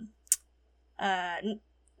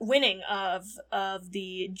winning of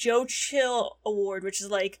the Joe Chill Award, which is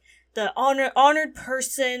like the honored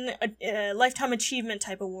person lifetime achievement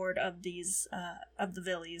type award of these of the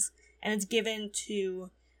Villies, and it's given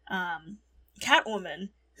to Catwoman,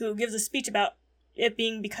 who gives a speech about it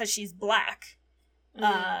being because she's black.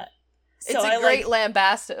 It's a great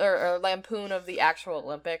lambast or lampoon of the actual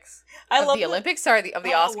Olympics. Olympics? Sorry, of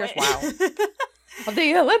the Oscars. Wow. Of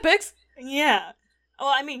the Olympics. Yeah.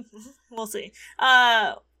 Well, I mean, we'll see.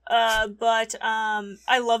 But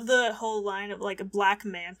I love the whole line of like a Black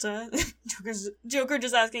Manta. Joker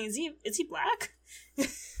just asking, is he black?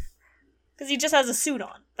 Because he just has a suit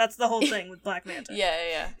on. That's the whole thing with Black Manta.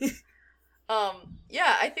 Yeah.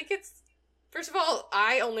 Yeah, I think it's. First of all,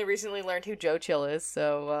 I only recently learned who Joe Chill is,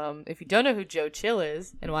 so if you don't know who Joe Chill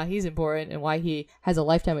is, and why he's important, and why he has a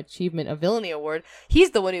Lifetime Achievement of Villainy Award,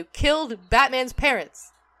 he's the one who killed Batman's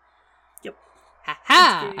parents. Yep.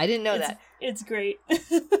 Ha-ha! I didn't know that. It's great.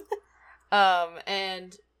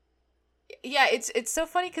 And, yeah, it's so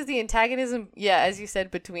funny because the antagonism, as you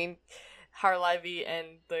said, between Harley and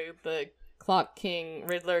the Clock King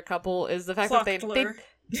Riddler couple is the fact that they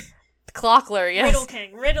Clockler, yes.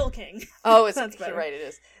 Riddle King. Oh, it's right. It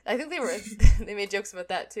is. I think they made jokes about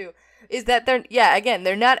that too. Is that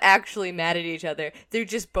they're not actually mad at each other. They're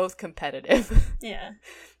just both competitive. Yeah.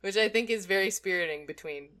 Which I think is very spiriting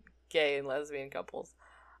between gay and lesbian couples.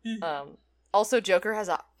 Mm-hmm. Also, Joker has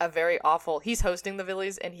a very awful. He's hosting the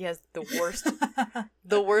Villies, and he has the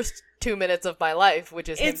worst 2 minutes of my life, which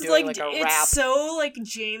is him doing like a rap. It's so like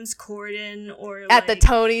James Corden or at the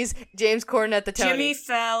Tonys. James Corden at the Tonys. Jimmy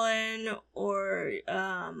Fallon or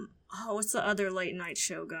what's the other late night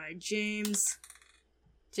show guy? Jimmy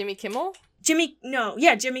Kimmel. Jimmy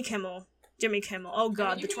Kimmel. Oh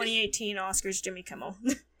God, the 2018 Oscars, Jimmy Kimmel.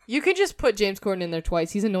 You could just put James Corden in there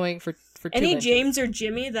twice. He's annoying for 2 any minutes. James or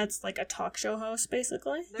Jimmy that's like a talk show host,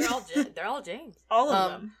 basically. They're all James. All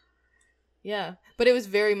of them. Yeah, but it was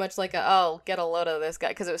very much like get a load of this guy,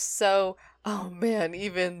 because it was so. Oh man,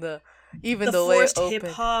 even the Even the the way it forced opened.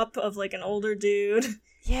 hip hop of like an older dude.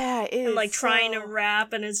 Yeah, it is. And like trying to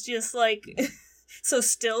rap, and it's just like so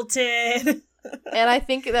stilted. And I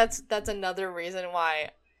think that's another reason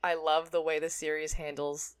why I love the way the series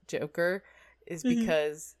handles Joker, is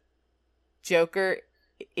because Joker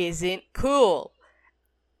isn't cool.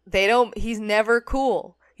 He's never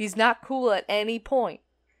cool. He's not cool at any point.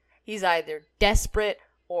 He's either desperate,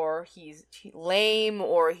 or he's lame,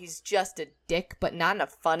 or he's just a dick, but not in a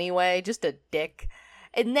funny way, just a dick.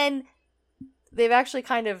 And then they've actually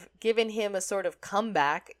kind of given him a sort of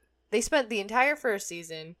comeback. They spent the entire first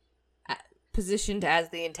season positioned as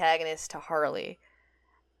the antagonist to Harley.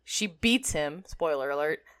 She beats him, spoiler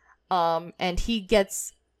alert, and he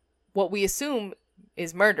gets what we assume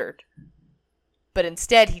is murdered. But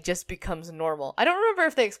instead, he just becomes normal. I don't remember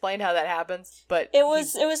if they explained how that happens, but it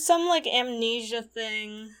was some like amnesia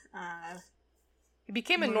thing. He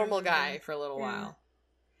became a normal guy for a little while,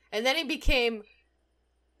 and then he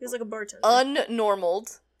was like a bartender.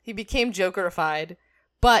 Unnormaled. He became Jokerified,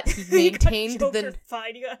 but he maintained he got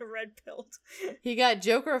Jokerified. He got red pilled. He got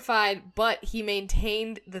Jokerified, but he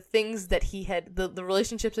maintained the things that he had, the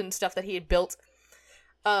relationships and stuff that he had built,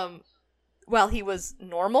 while he was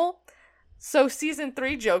normal. So season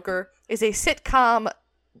 3 Joker is a sitcom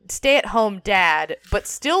stay-at-home dad, but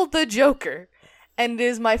still the Joker, and it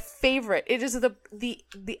is my favorite. It is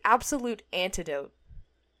the absolute antidote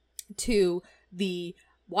to the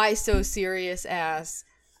why so serious ass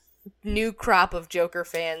new crop of Joker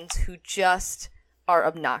fans who just are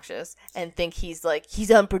obnoxious and think he's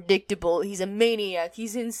unpredictable, he's a maniac,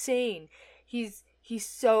 he's insane, he's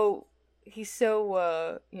so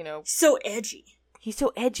so edgy. He's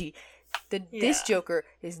so edgy. This Joker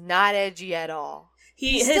is not edgy at all.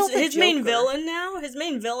 His main villain now. His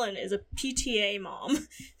main villain is a PTA mom.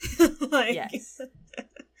 Yes,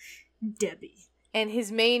 Debbie. And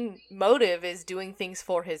his main motive is doing things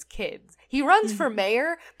for his kids. He runs for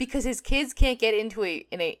mayor because his kids can't get into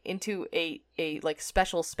a like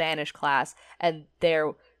special Spanish class, and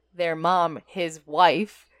their mom, his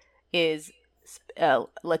wife, is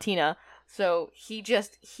Latina. So he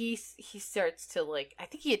starts to like, I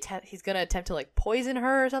think he's gonna attempt to like poison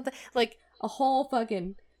her or something, like a whole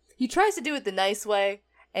fucking. He tries to do it the nice way,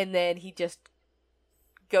 and then he just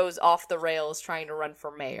goes off the rails trying to run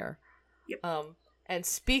for mayor. Yep. And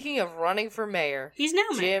speaking of running for mayor, he's now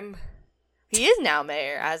mayor. He is now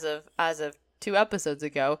mayor as of 2 episodes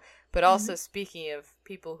ago. But also speaking of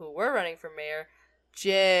people who were running for mayor,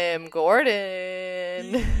 Jim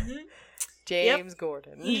Gordon. James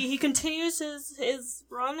Gordon. He continues his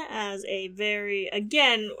run as a very,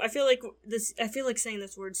 again, I feel like saying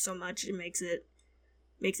this word so much it makes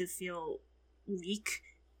it feel weak,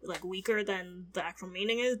 like weaker than the actual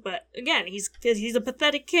meaning is, but again, he's a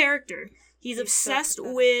pathetic character. He's obsessed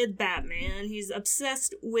with Batman. He's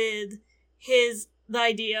obsessed with the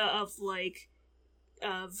idea of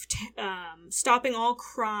stopping all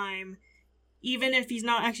crime, even if he's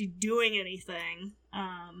not actually doing anything.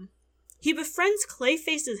 He befriends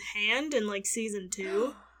Clayface's hand in like season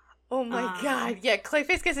 2. Oh my god! Yeah,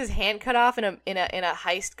 Clayface gets his hand cut off in a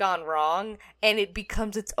heist gone wrong, and it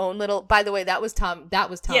becomes its own little. By the way, that was Tom. Yeah,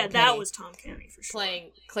 that was Tom Kenny for sure.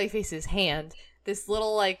 Playing Clayface's hand. This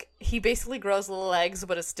little he basically grows little legs,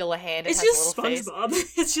 but it's still a hand. It's just SpongeBob.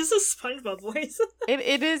 It's just a SpongeBob voice.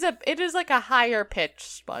 It is like a higher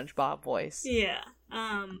pitched SpongeBob voice. Yeah.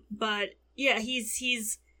 But yeah,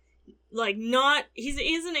 he's like not. He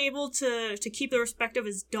isn't able to keep the respect of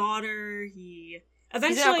his daughter. He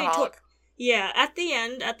eventually. He's an alcoholic. At the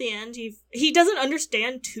end, he doesn't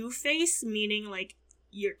understand Two-Face, meaning like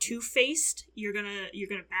you're two-faced, you're gonna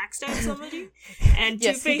backstab somebody, and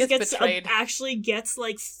yes, Two-Face gets gets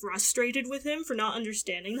like frustrated with him for not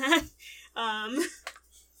understanding that,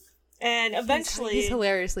 and eventually he's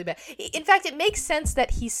hilariously bad. In fact, it makes sense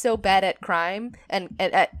that he's so bad at crime and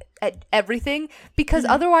at everything, because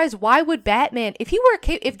otherwise, why would Batman,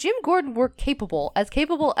 if Jim Gordon were capable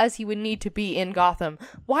as he would need to be in Gotham,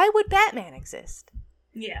 why would Batman exist?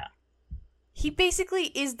 Yeah. He basically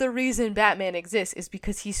is the reason Batman exists, is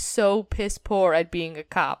because he's so piss poor at being a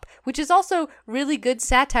cop, which is also really good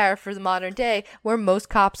satire for the modern day, where most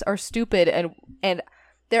cops are stupid and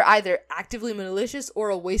they're either actively malicious or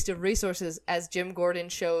a waste of resources, as Jim Gordon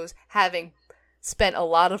shows, having spent a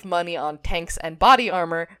lot of money on tanks and body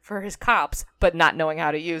armor for his cops, but not knowing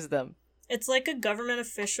how to use them. It's like a government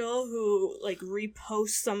official who, like,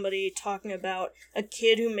 reposts somebody talking about a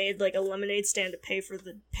kid who made, like, a lemonade stand to pay for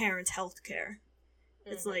the parents' health care.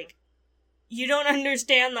 It's like, you don't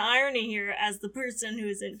understand the irony here as the person who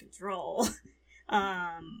is in control.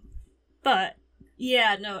 But,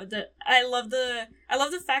 Yeah, no, I love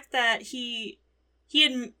the fact that he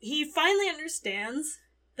finally understands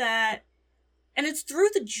that, and it's through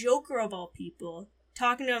the Joker of all people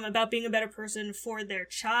talking to him about being a better person for their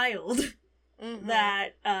child that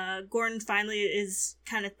Gordon finally is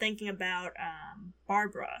kind of thinking about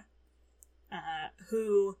Barbara,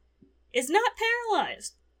 who is not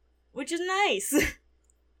paralyzed, which is nice.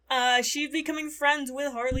 She's becoming friends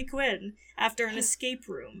with Harley Quinn after an escape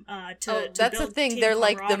room. That's the thing. They're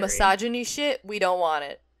like, the misogyny shit, we don't want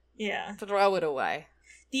it. Yeah. Throw it away.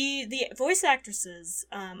 The voice actresses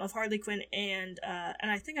of Harley Quinn and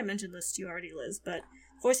I think I mentioned this to you already, Liz, but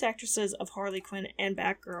voice actresses of Harley Quinn and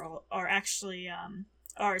Batgirl are actually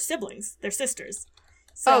are siblings. They're sisters.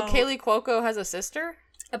 So, Kaylee Cuoco has a sister?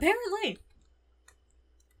 Apparently.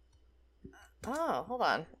 Oh, hold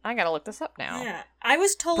on. I gotta look this up now. Yeah. I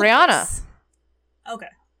was told Brianna. This. Okay.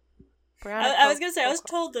 Brianna I was gonna say, I was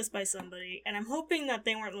told this by somebody, and I'm hoping that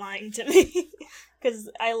they weren't lying to me,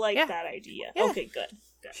 because I like that idea. Yeah. Okay, good.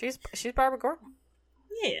 She's Barbara Gordon.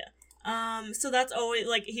 Yeah. So that's always,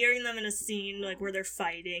 like, hearing them in a scene, like, where they're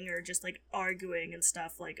fighting or just, like, arguing and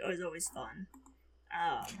stuff, like, is always fun.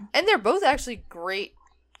 And they're both actually great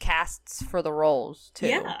casts for the roles, too.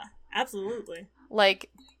 Yeah, absolutely.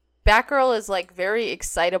 Like, Batgirl is, like, very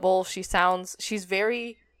excitable. She's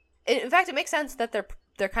very... In fact, it makes sense that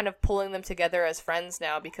they're kind of pulling them together as friends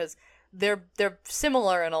now, because they're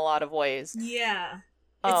similar in a lot of ways. Yeah.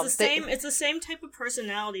 It's the same type of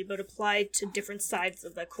personality, but applied to different sides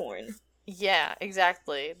of the coin. Yeah,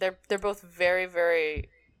 exactly. They're both very, very,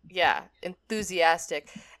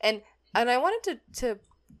 enthusiastic. And I wanted to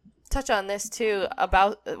touch on this too,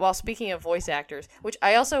 while speaking of voice actors, which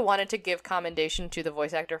I also wanted to give commendation to the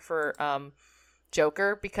voice actor for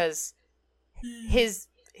Joker, because his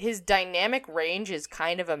dynamic range is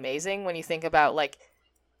kind of amazing when you think about, like,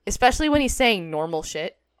 especially when he's saying normal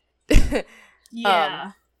shit.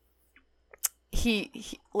 Yeah. He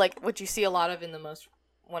like what you see a lot of in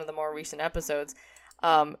one of the more recent episodes,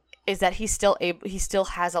 is that he still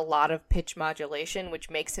has a lot of pitch modulation, which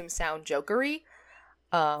makes him sound jokery,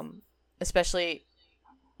 especially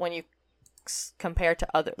when you compare to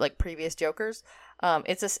other, like, previous Jokers.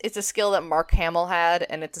 It's a skill that Mark Hamill had,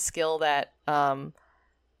 and it's a skill that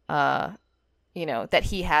that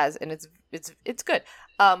he has, and it's good.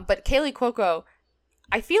 But Kaylee Cuoco,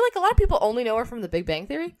 I feel like a lot of people only know her from The Big Bang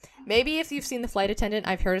Theory. Maybe if you've seen The Flight Attendant,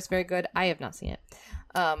 I've heard it's very good. I have not seen it.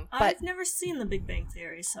 But I've never seen The Big Bang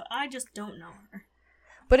Theory, so I just don't know her.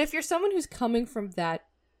 But if you're someone who's coming from that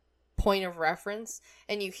point of reference,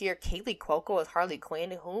 and you hear Kaylee Cuoco as Harley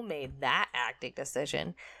Quinn, who made that acting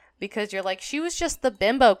decision? Because you're like, she was just the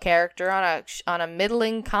bimbo character on a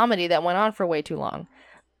middling comedy that went on for way too long.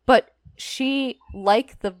 But she,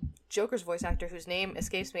 like the Joker's voice actor, whose name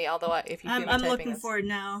escapes me, although if you hear me typing I'm looking this. for it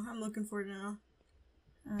now.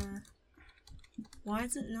 Why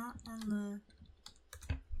is it not on the...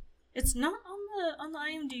 It's not on the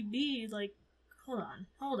IMDb, like...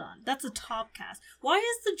 Hold on. That's a top cast. Why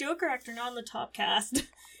is the Joker actor not on the top cast?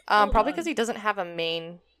 Probably because he doesn't have a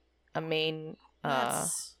main...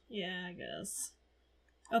 Yeah, I guess.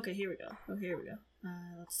 Okay, here we go.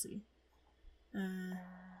 Let's see.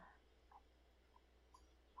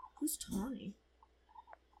 Who's Tawny?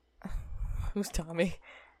 Who's Tommy?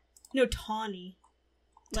 No, Tawny.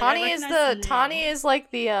 Tawny is the Tawny is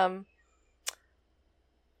like the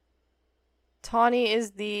Tawny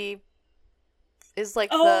is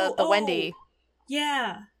like the Wendy.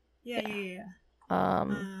 Yeah. Okay,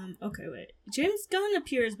 wait. James Gunn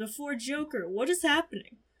appears before Joker. What is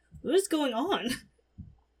happening? What is going on?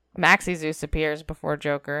 Maxie Zeus appears before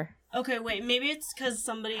Joker. Okay, wait. Maybe it's because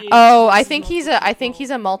somebody. Oh, I think he's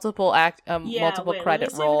a multiple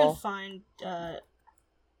credit role. Find.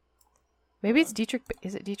 Maybe it's Dietrich.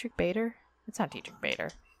 Is it Dietrich Bader? It's not Dietrich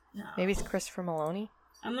Bader. No. Maybe it's Christopher Maloney.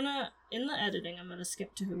 In the editing, I'm gonna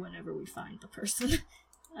skip to whenever we find the person.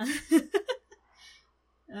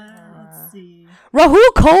 Let's see.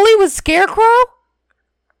 Rahul Kohli was Scarecrow?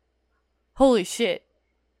 Holy shit.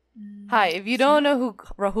 Hi, if you don't know who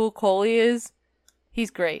Rahul Kohli is,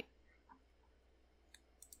 he's great.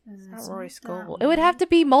 It's not Rory Scovel. It would have to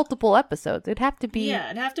be multiple episodes. It'd have to be... Yeah,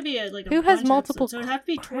 it'd have to be a who has multiple episodes, so it'd have to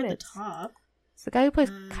be credits? Toward the top. It's the guy who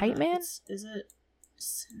plays Kite Man? Is it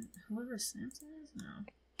whoever Samson is? No.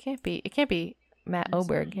 It can't be Matt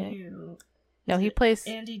Oberg. No, he plays...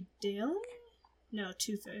 Andy Daly? No,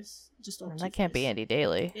 Two-Face. Just old That Two-Face. can't be Andy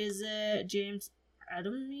Daly. Is it James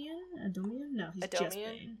Adomian? No, he's just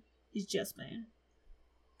Bane. He's just Bane.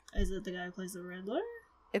 Is it the guy who plays the Riddler?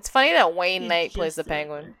 It's funny that Wayne Knight plays the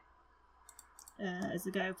Penguin. Is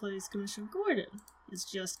the guy who plays Commissioner Gordon. It's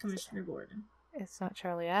just Commissioner Gordon. It's not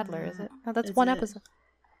Charlie Adler, is it? No, that's is one it? episode.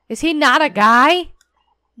 Is he not a guy?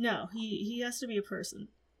 No, he has to be a person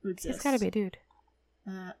who exists. He's gotta be a dude.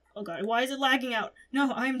 Oh god, why is it lagging out?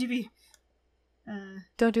 No, IMDb.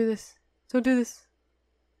 Don't do this. Don't do this.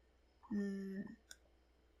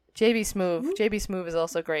 JB Smoove. Ooh. JB Smoove is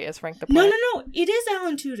also great as Frank the No, Plant. no, no, it is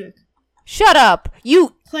Alan Tudyk. Shut up!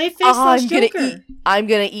 You. Clayface / Joker. I'm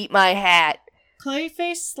gonna eat my hat.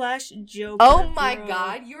 Clayface / Joker. Oh my bro.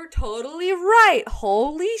 god, you're totally right.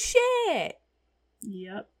 Holy shit.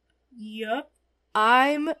 Yep.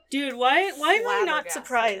 Dude, why am I not flabbergasted.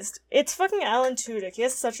 surprised? It's fucking Alan Tudyk. He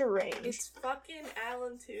has such a range. It's fucking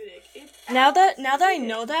Alan Tudyk. Now that I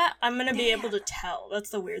know that, I'm gonna be able to tell. That's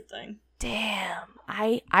the weird thing. Damn.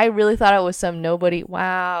 I really thought it was some nobody.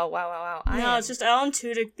 Wow. No, it's just Alan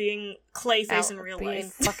Tudyk being Clayface in real being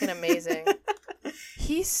life. fucking amazing.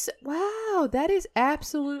 Wow, that is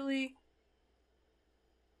absolutely.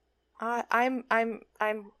 I'm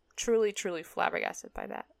truly flabbergasted by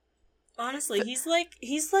that. Honestly, he's like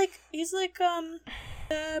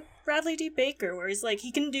Bradley D. Baker, where he's like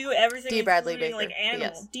he can do everything. D. Bradley including, Baker, like animal.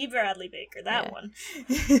 yes. D. Bradley Baker, that Yeah. one.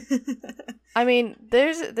 I mean,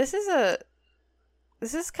 this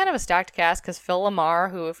is kind of a stacked cast because Phil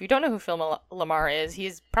LaMarr, who, if you don't know who Phil LaMarr is,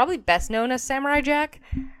 he's probably best known as Samurai Jack,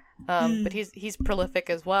 but he's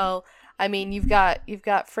prolific as well. I mean, you've got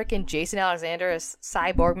frickin' Jason Alexander as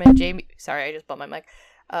Cyborgman. Sorry, I just bumped my mic.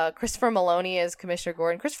 Christopher Maloney as Commissioner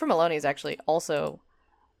Gordon. Christopher Maloney is actually also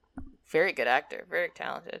very good actor, very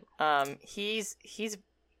talented. He's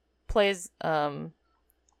plays in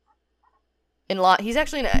Law. He's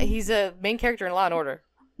actually he's a main character in Law and Order.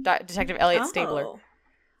 Detective Elliot Stabler.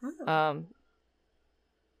 Oh.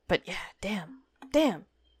 But yeah, damn.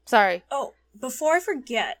 Sorry. Oh, before I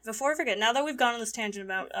forget, now that we've gone on this tangent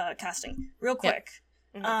about casting, real quick,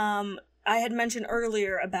 Yep. Mm-hmm. I had mentioned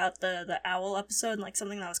earlier about the owl episode and like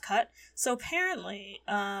something that was cut. So apparently,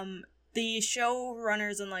 the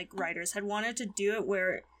showrunners and like writers had wanted to do it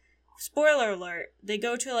where, spoiler alert, they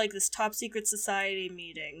go to like this top secret society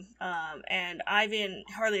meeting, and Ivy and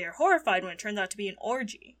Harley are horrified when it turns out to be an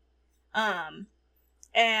orgy.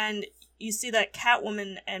 And you see that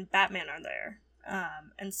Catwoman and Batman are there.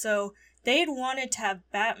 And so they had wanted to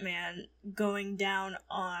have Batman going down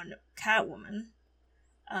on Catwoman.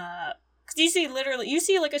 'Cause you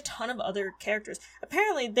see like a ton of other characters.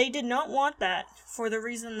 Apparently they did not want that for the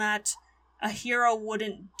reason that a hero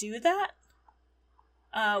wouldn't do that.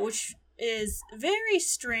 Which is a very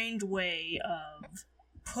strange way of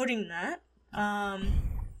putting that.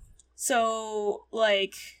 So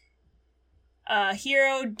like a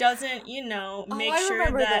hero doesn't, make sure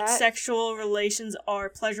that sexual relations are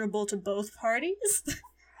pleasurable to both parties.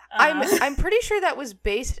 I'm pretty sure that was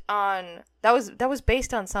based on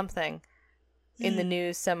based on something in the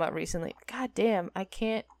news somewhat recently. God damn, I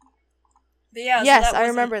can't. But yeah, yes, so I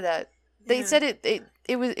remember that. They said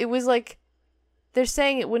it was like they're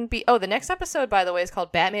saying it wouldn't be. Oh, the next episode, by the way, is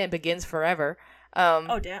called Batman Begins Forever.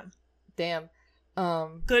 Oh damn. Good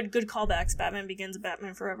callbacks. Batman Begins,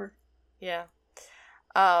 Batman Forever. Yeah.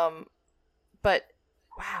 But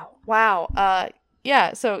wow.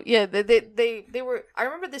 Yeah, so yeah, they were. I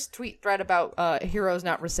remember this tweet thread about heroes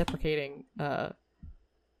not reciprocating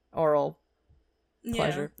oral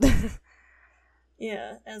pleasure.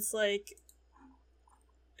 Yeah, and it's like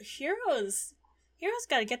heroes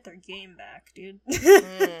gotta get their game back, dude. Get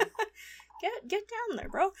down there,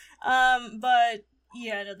 bro. But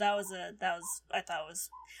yeah, no, that was I thought it was.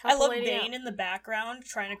 I love Bane in the background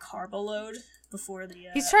trying to carbo load before the.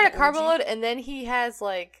 He's trying to carbo load, and then he has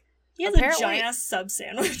like. He has a giant ass sub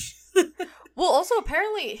sandwich. Well, also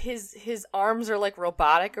apparently his arms are like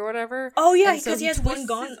robotic or whatever. Oh yeah, because he has one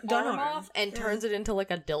gun arm off and turns it into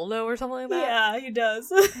like a dildo or something like that. Yeah, he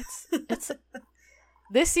does. It's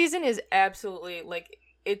this season is absolutely like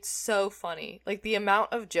it's so funny. Like the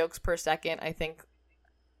amount of jokes per second, I think,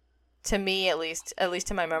 to me at least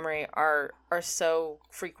to my memory, are so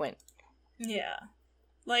frequent. Yeah,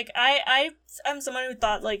 like I'm someone who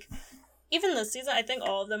thought like. Even this season, I think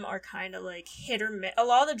all of them are kind of, like, hit or miss. A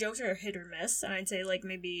lot of the jokes are hit or miss, and I'd say, like,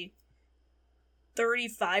 maybe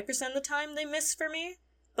 35% of the time they miss for me.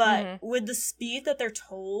 But with the speed that they're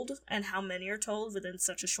told and how many are told within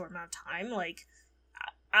such a short amount of time, like,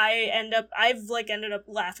 I've ended up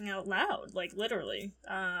laughing out loud, like, literally.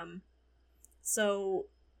 So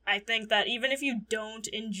I think that even if you don't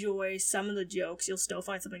enjoy some of the jokes, you'll still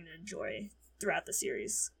find something to enjoy throughout the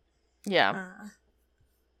series. Yeah.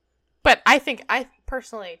 But I think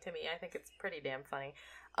it's pretty damn funny.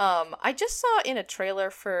 I just saw in a trailer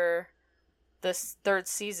for this third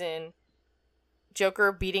season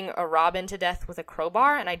Joker beating a Robin to death with a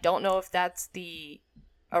crowbar, and I don't know if that's a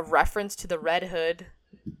reference to the Red Hood.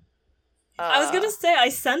 I was gonna say, I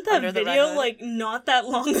sent that video, like, not that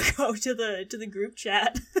long ago to the group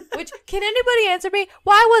chat. Which, can anybody answer me?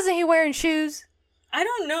 Why wasn't he wearing shoes? I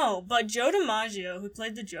don't know, but Joe DiMaggio, who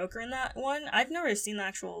played the Joker in that one, I've never seen the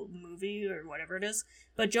actual movie or whatever it is,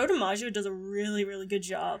 but Joe DiMaggio does a really, really good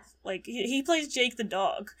job. Like, he plays Jake the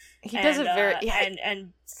dog. He does a very...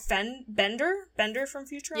 And Bender from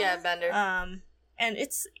Futurama? Yeah, Bender. And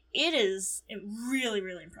it is really,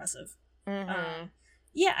 really impressive. Mm-hmm.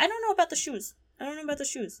 Yeah, I don't know about the shoes.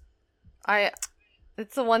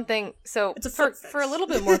 It's the one thing. So it's for a little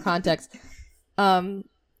bit more context,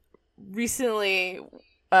 recently,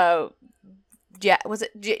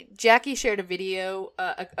 Jacqui shared a video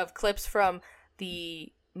of clips from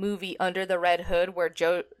the movie Under the Red Hood, where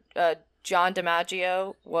John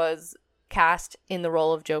DiMaggio was cast in the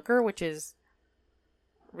role of Joker, which is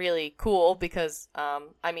really cool because I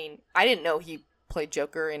didn't know he played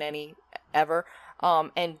Joker in any ever.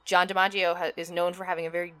 And John DiMaggio is known for having a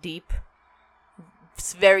very deep,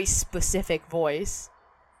 very specific voice.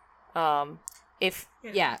 Jake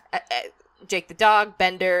the Dog,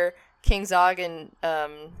 Bender, King Zog, and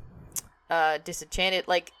Disenchanted,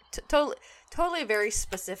 like totally a very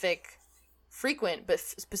specific, frequent but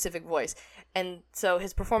specific voice. And so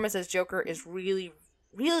his performance as Joker is really,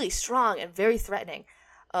 really strong and very threatening.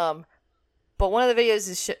 But one of the videos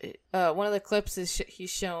is one of the clips is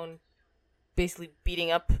he's shown basically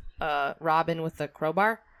beating up Robin with a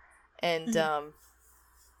crowbar, and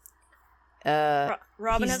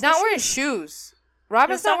Robin he's not wearing shoes.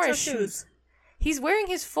 Robin's not wearing shoes. He's wearing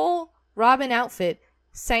his full Robin outfit,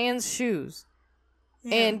 sans shoes,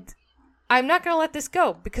 and I'm not gonna let this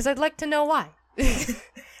go because I'd like to know why.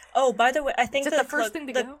 Oh, by the way, I think is that the first thing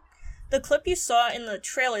to go? The clip you saw in the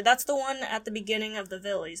trailer, that's the one at the beginning of the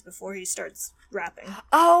Villies before he starts rapping.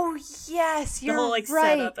 Oh, yes, you're the whole, right.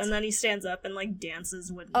 Setup, and then he stands up and, like,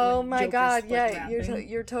 dances with oh my Joker's, god, like, yeah,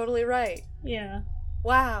 you're totally right. Yeah.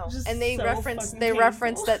 Wow. And they reference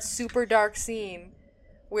that super dark scene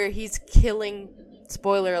where he's killing,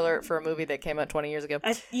 spoiler alert for a movie that came out 20 years ago.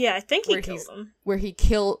 I think he killed him. Where he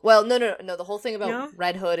killed, well, no, the whole thing about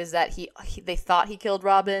Red Hood is that they thought he killed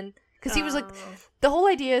Robin. Because he was like, the whole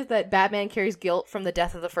idea is that Batman carries guilt from the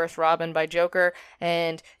death of the first Robin by Joker,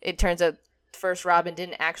 and it turns out the first Robin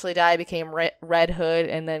didn't actually die, became Red Hood,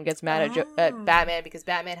 and then gets mad at Batman because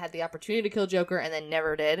Batman had the opportunity to kill Joker and then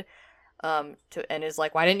never did. And is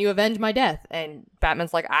like, why didn't you avenge my death? And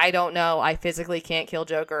Batman's like, I don't know. I physically can't kill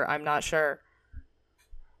Joker. I'm not sure.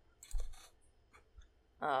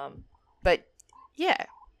 But yeah,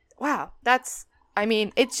 wow.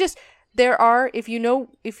 It's just. There are, if you know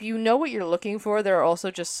what you're looking for, there are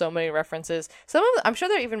also just so many references. Some of them, I'm sure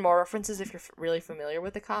there are even more references if you're really familiar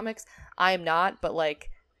with the comics. I am not, but like,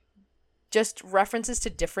 just references to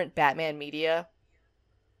different Batman media.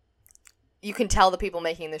 You can tell the people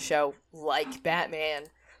making the show like Batman.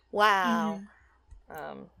 Wow.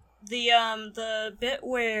 The bit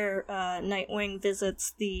where Nightwing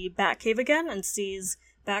visits the Batcave again and sees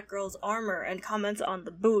Batgirl's armor and comments on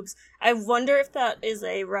the boobs. I wonder if that is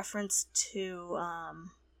a reference to,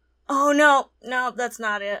 oh, no, that's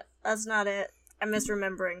not it. I'm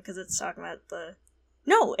misremembering because it's talking about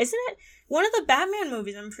no, isn't it? One of the Batman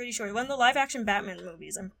movies, I'm pretty sure, one of the live-action Batman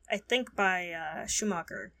movies, I think by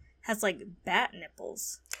Schumacher, has, like, bat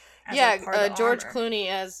nipples. George Clooney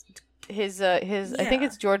as his I think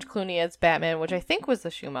it's George Clooney as Batman, which I think was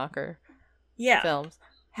the Schumacher films.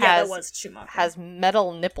 That was Schumacher. Has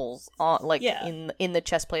metal nipples on, like, in the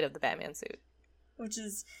chest plate of the Batman suit. Which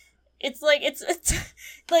is, it's like, if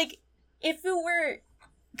it were,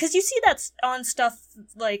 because you see that on stuff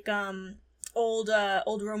like, old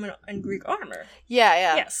Roman and Greek armor.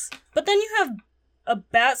 Yeah. Yes. But then you have a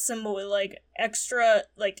bat symbol with, like, extra,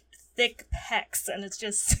 like, thick pecs, and it's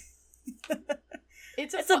just,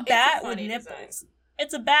 it's a bat with nipples.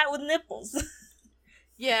 It's a bat with nipples.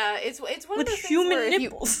 Yeah, it's one of those things human where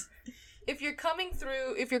nipples. If you're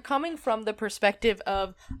coming from the perspective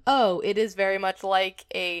of, oh, it is very much like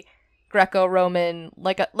a Greco-Roman,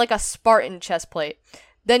 like a Spartan chest plate,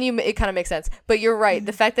 then it kind of makes sense. But you're right,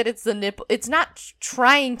 the fact that it's the nipple, it's not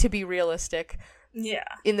trying to be realistic. Yeah.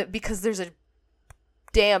 Because there's a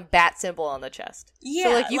damn bat symbol on the chest. Yeah,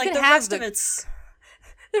 so, like, you can the have rest of it's.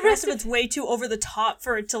 The rest of it's way too over the top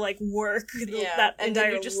for it to, like, work. That and entire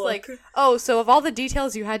then you're just look. like, oh, so of all the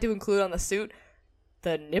details you had to include on the suit,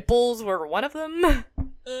 the nipples were one of them?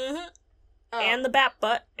 Mm-hmm. Oh. And the bat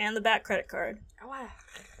butt, and the bat credit card. Wow.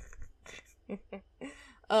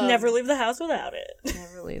 Never leave the house without it.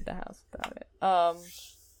 Never leave the house without it.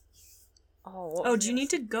 Oh, do you need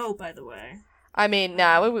to go, by the way? I mean,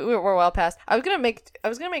 nah, we're well past. I was gonna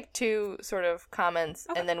make two sort of comments,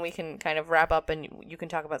 and then we can kind of wrap up, and you can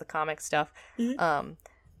talk about the comic stuff. Mm-hmm.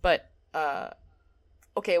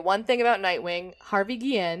 Okay, one thing about Nightwing, Harvey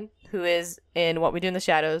Guillen, who is in What We Do in the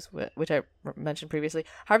Shadows, which I mentioned previously.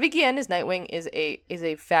 Harvey Guillen as Nightwing is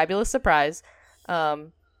a fabulous surprise,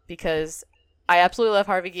 because I absolutely love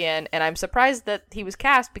Harvey Guillen, and I'm surprised that he was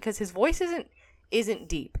cast because his voice isn't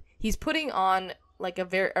deep. He's putting on like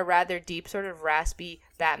a rather deep, sort of raspy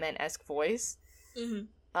Batman-esque voice.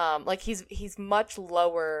 Mm-hmm. Like he's much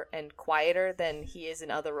lower and quieter than he is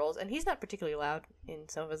in other roles, and he's not particularly loud in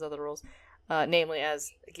some of his other roles, namely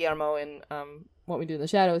as Guillermo in What We Do in the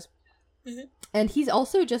Shadows. Mm-hmm. And he's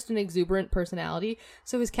also just an exuberant personality,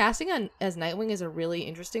 so his casting as Nightwing is a really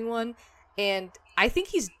interesting one, and I think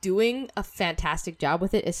he's doing a fantastic job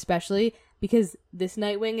with it, especially because this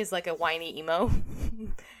Nightwing is like a whiny emo.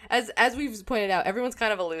 As we've pointed out, everyone's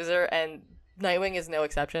kind of a loser, and Nightwing is no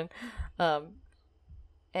exception.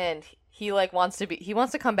 And he like wants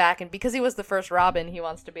to come back, and because he was the first Robin, he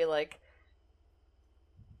wants to be like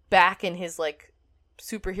back in his like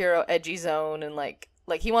superhero edgy zone, and like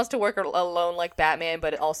he wants to work alone like Batman,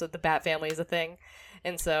 but also the Bat family is a thing,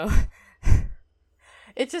 and so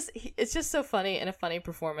it's just so funny and a funny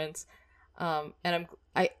performance. And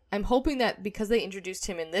I'm hoping that because they introduced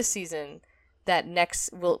him in this season, that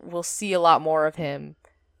next we'll see a lot more of him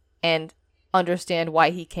and understand why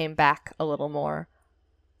he came back a little more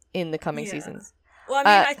in the coming seasons. Well,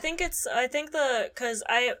 I mean, because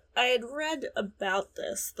I had read about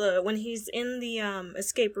this, when he's in the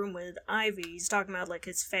escape room with Ivy, he's talking about like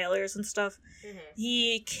his failures and stuff. Mm-hmm.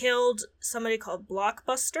 He killed somebody called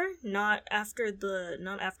Blockbuster, not after the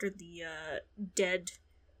dead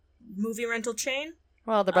movie rental chain.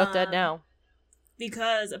 Well, they're both dead now.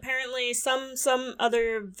 Because apparently some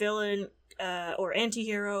other villain or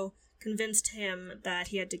anti-hero convinced him that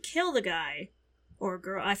he had to kill the guy or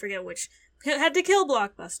girl, I forget which, had to kill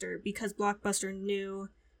Blockbuster because Blockbuster knew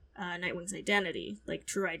Nightwing's identity, like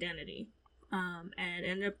true identity, and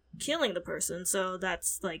ended up killing the person. So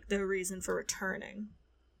that's like the reason for returning.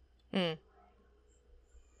 Mm.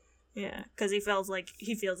 Yeah, because he feels like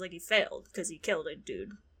he failed because he killed a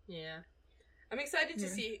dude. Yeah, I'm excited to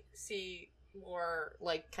see more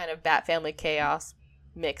like kind of Bat family chaos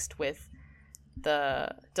mixed with the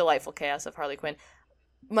delightful chaos of Harley Quinn.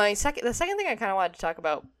 The second thing I kind of wanted to talk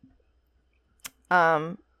about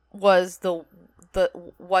was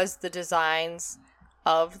the designs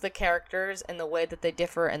of the characters and the way that they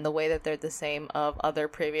differ and the way that they're the same of other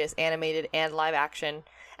previous animated and live action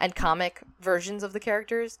and comic versions of the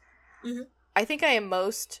characters. Mm-hmm. I think I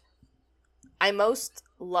most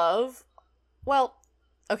love, well,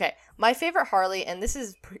 okay, my favorite Harley, and this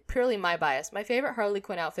is purely my bias, my favorite Harley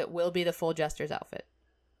Quinn outfit will be the full Jester's outfit.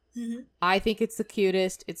 Mm-hmm. I think it's the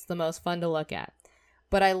cutest, it's the most fun to look at.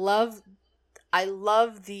 But I love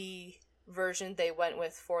the version they went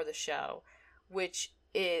with for the show, which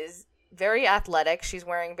is very athletic. She's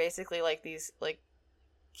wearing basically like these like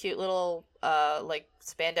cute little like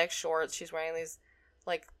spandex shorts. She's wearing these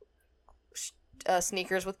like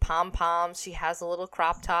sneakers with pom-poms. She has a little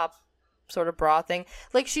crop top sort of bra thing.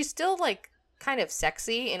 Like she's still like kind of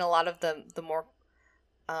sexy in a lot of the more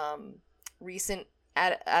recent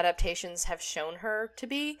adaptations have shown her to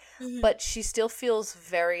be, but she still feels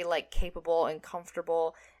very like capable and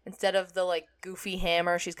comfortable. Instead of the like goofy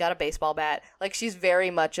hammer, she's got a baseball bat. Like she's very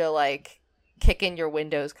much a like kick in your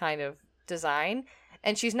windows kind of design,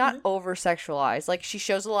 and she's not over sexualized. Like she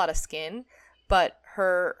shows a lot of skin, but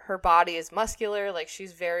her body is muscular. Like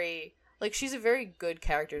she's a very good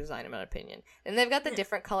character design in my opinion. And they've got the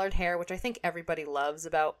different colored hair, which I think everybody loves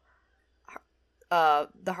about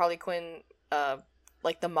the Harley Quinn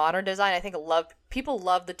like the modern design. I think people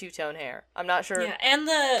love the two-tone hair. I'm not sure. Yeah, and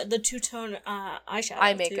the two-tone eyeshadow,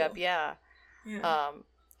 eye makeup, too. yeah.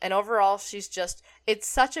 And overall, it's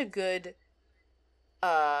such a good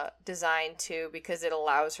design, too, because it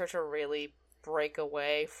allows her to really break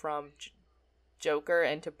away from Joker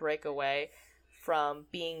and to break away from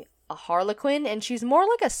being a Harlequin, and she's more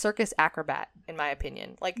like a circus acrobat, in my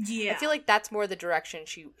opinion. Like, I feel like that's more the direction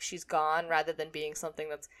she's gone, rather than being something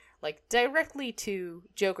that's like directly to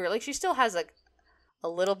Joker. Like she still has like a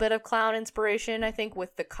little bit of clown inspiration, I think,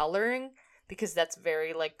 with the coloring, because that's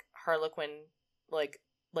very like Harlequin, like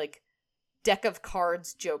deck of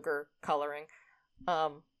cards Joker coloring.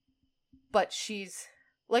 But she's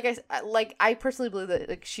I personally believe that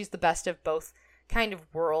like she's the best of both kind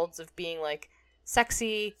of worlds of being like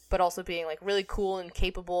sexy, but also being like really cool and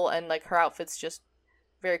capable, and like her outfit's just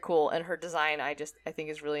very cool, and her design I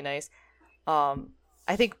think is really nice.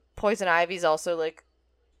 I think Poison Ivy's also, like,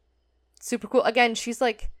 super cool. Again, she's,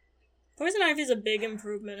 like... Poison Ivy's a big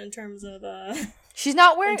improvement in terms of, She's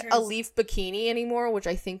not wearing a leaf bikini anymore, which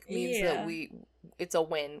I think means that it's a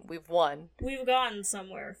win. We've won. We've gotten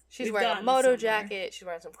somewhere. She's wearing a moto jacket. She's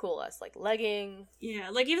wearing some cool ass, like, legging. Yeah,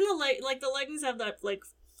 like, even the leggings have that, like,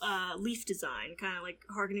 leaf design, kind of, like,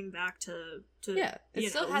 harkening back to yeah, it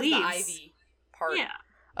still has leaves. the ivy part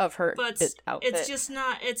of her outfit.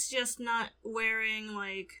 It's just not wearing,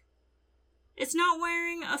 like... It's not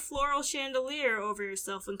wearing a floral chandelier over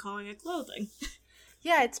yourself and calling it clothing.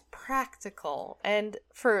 Yeah, it's practical. And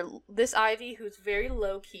for this Ivy, who's very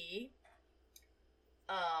low-key,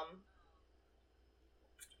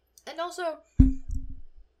 and also,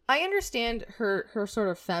 I understand her sort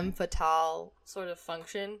of femme fatale sort of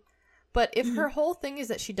function, but if her whole thing is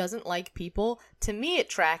that she doesn't like people, to me it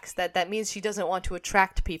tracks that means she doesn't want to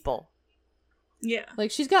attract people. Yeah. Like,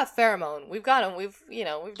 she's got pheromone. We've got them. We've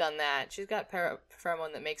done that. She's got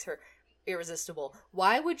pheromone that makes her irresistible.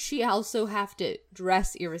 Why would she also have to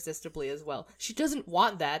dress irresistibly as well? She doesn't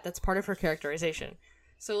want that. That's part of her characterization.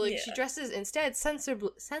 So, like, she dresses instead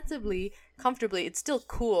sensibly, comfortably. It's still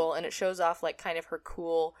cool, and it shows off, like, kind of her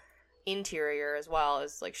cool interior as well.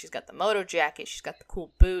 As, like, she's got the moto jacket. She's got the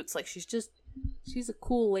cool boots. Like, she's a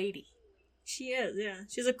cool lady. She is, yeah.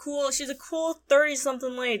 She's a cool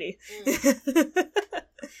 30-something lady.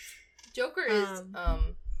 Joker is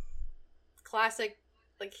classic.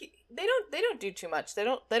 Like, they don't do too much. They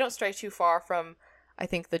don't stray too far from, I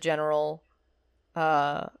think, the general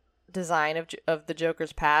design of the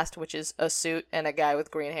Joker's past, which is a suit and a guy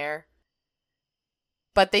with green hair.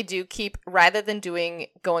 But they do keep, rather than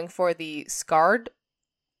going for the scarred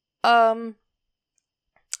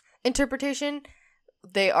interpretation,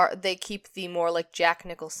 they keep the more, like, Jack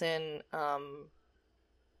Nicholson,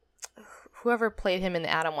 whoever played him in the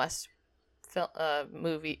Adam West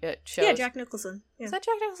movie shows. Yeah, Jack Nicholson. Yeah. Is that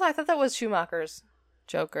Jack Nicholson? I thought that was Schumacher's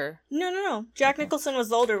Joker. No. Jack Nicholson was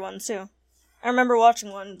the older one too. I remember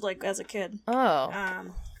watching one, like, as a kid. Oh.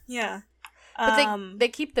 Yeah. But they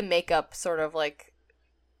keep the makeup sort of, like,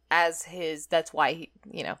 as his. That's why he,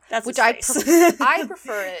 that's which his face. I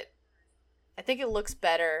prefer it. I think it looks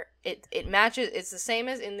better. It matches. It's the same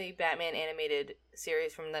as in the Batman animated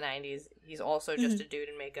series from the 90s. He's also just a dude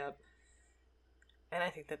in makeup. And I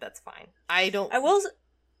think that's fine. Oh,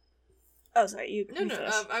 sorry, you. No.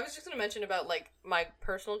 I was just going to mention about, like, my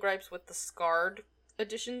personal gripes with the scarred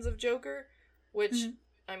editions of Joker, which,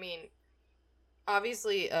 I mean,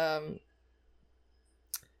 obviously, the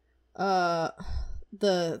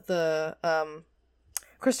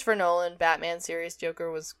Christopher Nolan Batman series Joker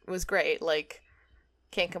was great. Like,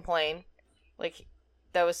 can't complain. Like,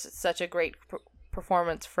 that was such a great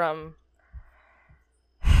performance from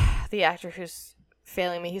the actor who's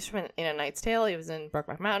failing me. He's from In a Knight's Tale. He was in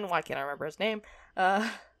Brokeback Mountain. Why can't I remember his name? He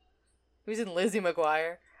was in Lizzie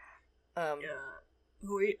McGuire. I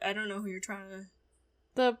don't know who you're trying to...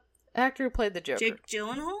 The actor who played the Joker. Jake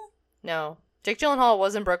Gyllenhaal? No. Jake Gyllenhaal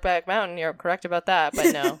was in Brokeback Mountain. You're correct about that,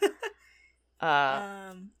 but no.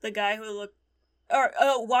 The guy who looked...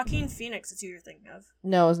 Joaquin Phoenix is who you're thinking of.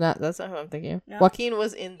 No, it's not. That's not who I'm thinking of. No? Joaquin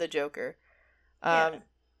was in the Joker. But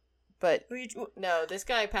no, this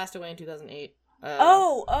guy passed away in 2008. Yeah,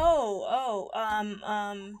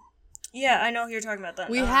 I know who you're talking about that.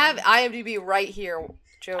 We have IMDb right here.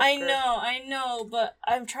 Joker. I know, but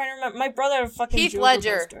I'm trying to remember. My brother had a fucking Heath Joker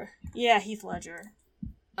Ledger. poster. Yeah, Heath Ledger.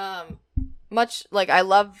 Much, like, I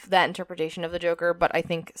love that interpretation of the Joker, but I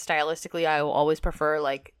think stylistically I will always prefer,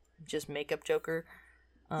 like, just makeup Joker.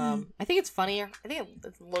 I think it's funnier. I think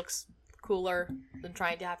it looks cooler than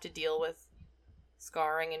trying to have to deal with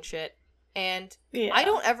scarring and shit. And I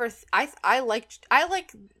don't ever I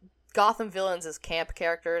like Gotham villains as camp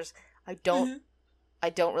characters. I don't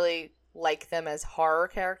really like them as horror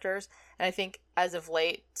characters. And I think as of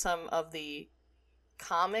late, some of the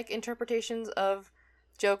comic interpretations of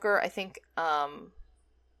Joker, I think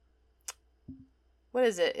what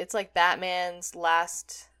is it? It's like Batman's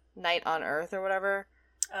Last Night on Earth or whatever.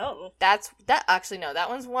 Oh. That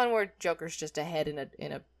one's one where Joker's just a head in a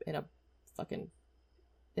fucking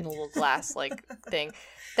in a little glass like thing.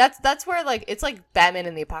 That's where, like, it's like Batman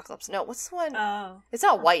in the Apocalypse. No, what's the one? Oh. It's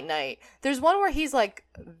not White Knight. There's one where he's like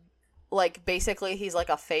basically he's like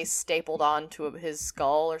a face stapled onto his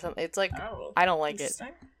skull or something. It's like I don't like it.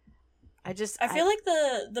 I feel like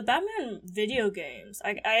the Batman video games.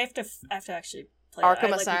 I have to actually play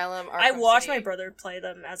Arkham Asylum. Arkham I watched City. My brother play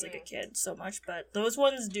them as like a kid so much, but those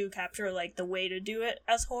ones do capture like the way to do it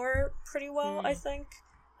as horror pretty well. I think.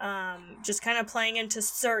 Just kind of playing into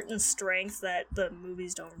certain strengths that the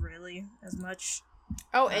movies don't really as much.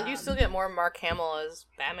 Oh, and you still get more Mark Hamill as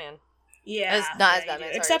Batman. Yeah, as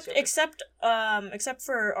Batman. Sorry, except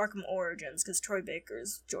for Arkham Origins, because Troy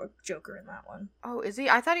Baker's Joker in that one. Oh, is he?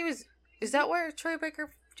 I thought he was. Is that where Troy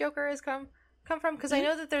Baker Joker has come from? Because I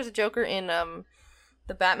know that there's a Joker in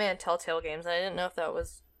the Batman Telltale games, and I didn't know if that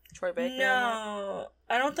was Troy Baker. No,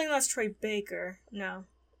 I don't think that's Troy Baker. No,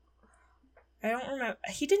 I don't remember.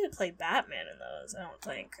 He didn't play Batman in those. I don't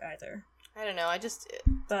think either. I don't know.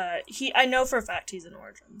 But I know for a fact he's in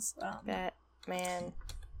Origins. Batman.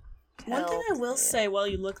 One thing I will say while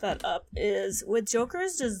you look that up is with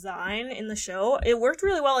Joker's design in the show, it worked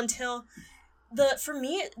really well until for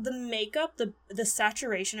me the makeup, the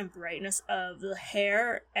saturation and brightness of the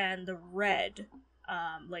hair and the red,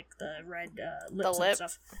 like the red lips and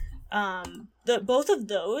stuff. Both of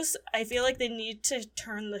those, I feel like they need to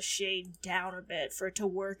turn the shade down a bit for it to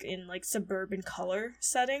work in like suburban color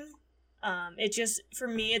setting. It just, for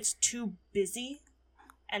me, it's too busy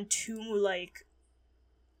and too like,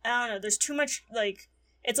 I don't know, there's too much, like,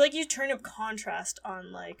 it's like you turn up contrast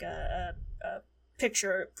on, like, a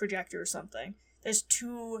picture projector or something. It's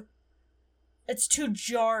too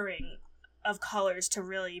jarring of colors to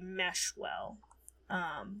really mesh well,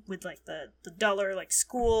 with, like, the duller, like,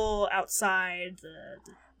 school, outside, the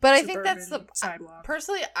but I think that's the sidewalk.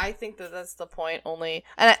 Personally, I think that's the point. Only,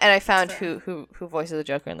 and I found who voices the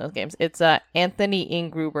Joker in those games. It's Anthony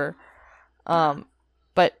Ingruber,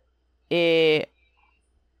 but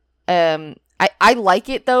I like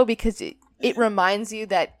it though because it reminds you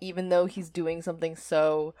that even though he's doing something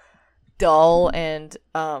so dull and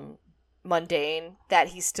mundane, that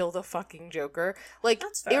he's still the fucking Joker. Like,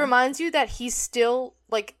 it reminds you that he's still,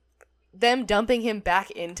 like, them dumping him back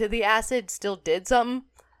into the acid still did something.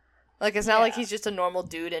 Like, it's not like he's just a normal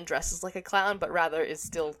dude and dresses like a clown, but rather is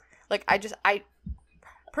still, like, I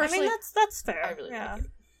personally... I mean, that's fair. I really like it.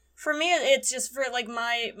 For me, it's just for, like,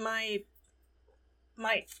 my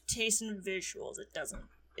taste in visuals, it doesn't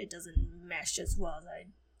mesh as well as I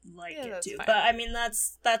like it to. Fine. But, I mean,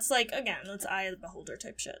 that's, like, again, that's eye of the beholder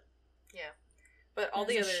type shit. Yeah. But all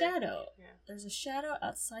There's the other... shadow. Yeah. There's a shadow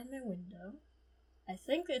outside my window. I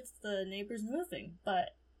think it's the neighbors moving,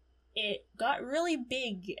 but... It got really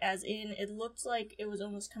big, as in, it looked like it was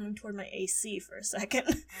almost coming toward my AC for a second.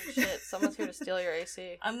 Oh shit, someone's here to steal your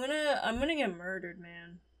AC. I'm gonna get murdered,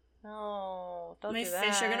 man. No, don't my do that.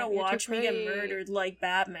 My fish are gonna watch me get murdered like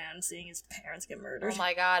Batman, seeing his parents get murdered. Oh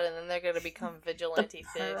my god, and then they're gonna become vigilante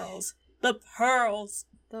fish. The pearls.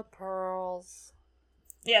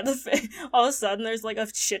 Yeah, all of a sudden there's like a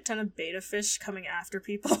shit ton of beta fish coming after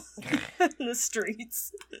people in the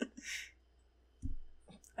streets.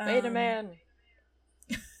 Beta man.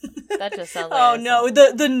 That just sounds like... Oh no,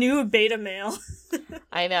 the new beta male.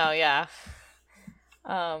 I know, yeah.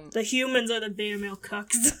 The humans are the beta male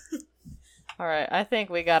cucks. Alright, I think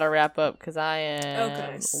we gotta wrap up because I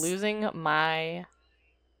am losing my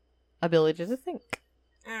ability to think.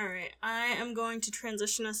 Alright, I am going to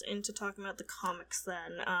transition us into talking about the comics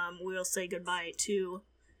then. We'll say goodbye to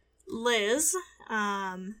Liz.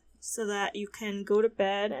 So that you can go to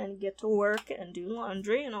bed and get to work and do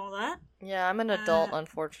laundry and all that. Yeah, I'm an adult,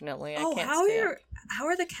 unfortunately. I can't how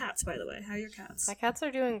are the cats, by the way? How are your cats? My cats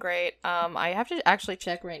are doing great. I have to actually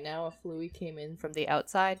check right now if Louie came in from the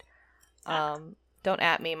outside. Don't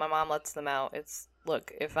at me. My mom lets them out.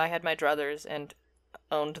 Look, if I had my druthers and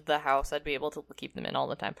owned the house, I'd be able to keep them in all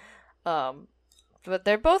the time. But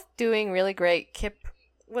they're both doing really great. Kip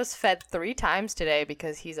was fed 3 times today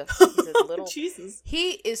because he's a little... Jesus.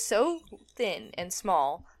 He is so thin and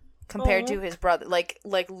small compared to his brother. Like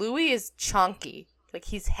Louis is chunky. Like,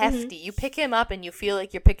 he's hefty. You pick him up and you feel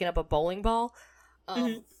like you're picking up a bowling ball.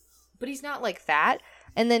 But he's not, like, fat.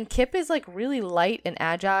 And then Kip is, like, really light and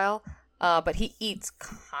agile. But he eats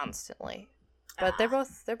constantly. But they're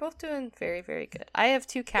both doing very, very good. I have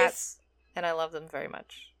 2 cats, and I love them very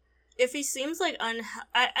much. If he seems like and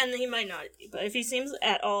he might not be, but if he seems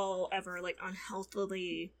at all ever like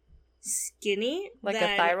unhealthily skinny, like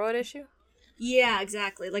a thyroid issue? Yeah,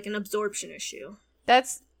 exactly, like an absorption issue. That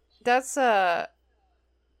was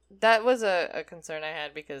a concern I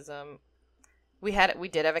had because we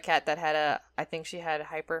did have a cat that had I think she had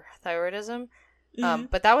hyperthyroidism,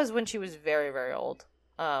 but that was when she was very, very old.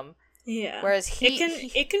 Yeah. Whereas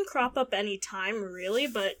it can crop up any time, really,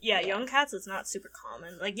 but young cats, it's not super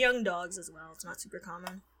common. Like young dogs as well, it's not super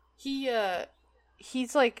common.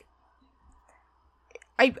 He's like,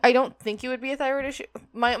 I don't think it would be a thyroid issue.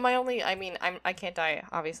 My only, I mean, I can't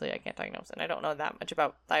diagnose it. I don't know that much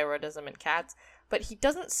about thyroidism in cats, but he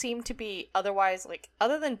doesn't seem to be otherwise, like,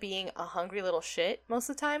 other than being a hungry little shit most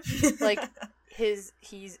of the time. Like his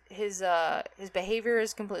behavior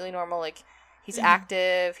is completely normal. Like, He's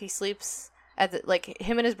active. He sleeps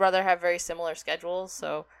him and his brother have very similar schedules.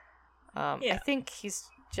 So, I think he's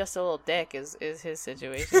just a little dick. Is his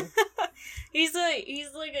situation? he's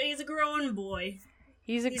a growing boy.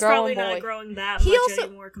 He's growing probably boy. Not growing that much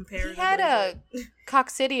anymore comparatively. He had a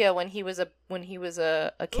coccidia when he was a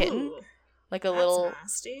kitten. Ooh, like a little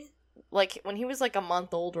nasty. Like when he was like a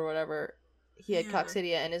month old or whatever, he had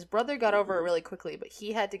coccidia, and his brother got over it really quickly, but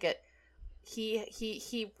he had to get he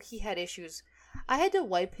had issues. I had to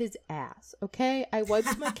wipe his ass, okay? I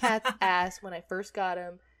wiped my cat's ass when I first got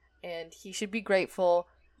him, and he should be grateful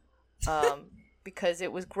because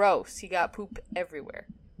it was gross. He got poop everywhere.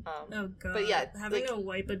 Oh god! But yeah, having to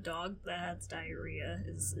wipe a dog that has diarrhea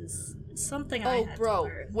is something. I had to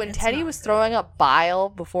learn. When Teddy was throwing up bile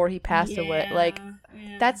before he passed away,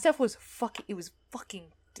 that stuff was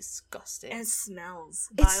fucking disgusting. And it smells.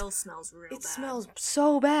 Bile smells real bad. It smells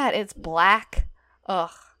so bad. It's black. Ugh.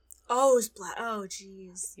 Oh, it's black. Oh,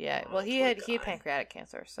 jeez. Yeah. Well, he had pancreatic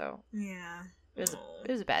cancer, so yeah, it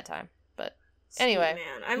was a bad time. But sweet anyway,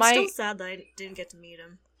 man, I'm still sad that I didn't get to meet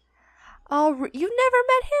him. Oh, you never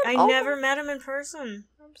met him? I never met him in person.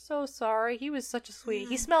 I'm so sorry. He was such a sweet.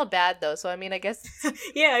 He smelled bad though, so I mean, I guess.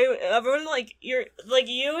 Yeah, everyone you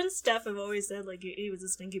and Steph have always said he was a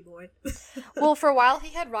stinky boy. Well, for a while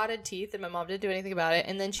he had rotted teeth, and my mom didn't do anything about it.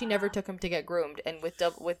 And then she never took him to get groomed. And with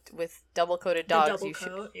double coated dogs,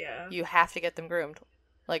 you have to get them groomed.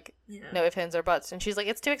 No ifs, ands, or buts. And she's like,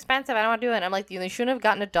 it's too expensive. I don't want to do it. And I'm like, you shouldn't have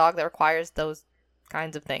gotten a dog that requires those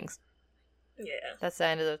kinds of things. Yeah. That's the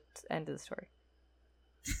end of the story.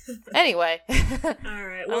 Anyway.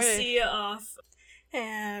 Alright, we'll see you off.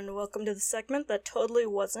 And welcome to the segment that totally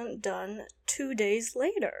wasn't done 2 days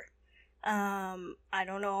later. I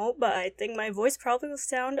don't know, but I think my voice probably will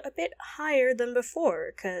sound a bit higher than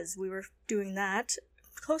before, because we were doing that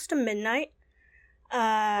close to midnight.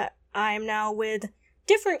 I'm now with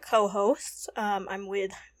different co-hosts. I'm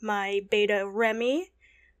with my beta Remy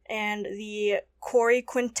and the Quarry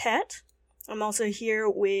Quintet. I'm also here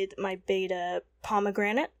with my beta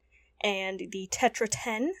Pomegranate and the Tetra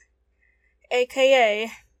 10,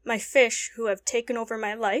 aka my fish who have taken over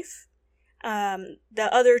my life. The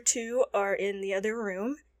other two are in the other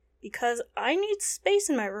room because I need space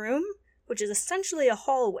in my room, which is essentially a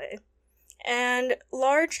hallway, and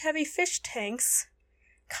large heavy fish tanks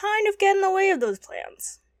kind of get in the way of those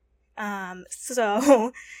plans.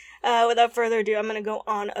 So without further ado, I'm going to go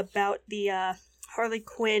on about the Harley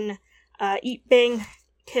Quinn Eat, Bang,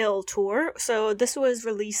 Kill tour. So this was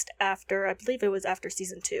released after, I believe it was after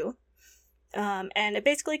season 2. And it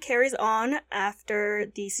basically carries on after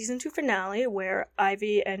the season 2 finale, where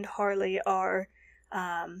Ivy and Harley are,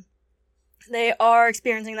 they are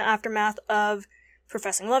experiencing the aftermath of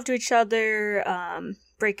professing love to each other,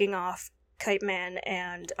 breaking off Kite Man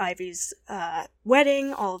and Ivy's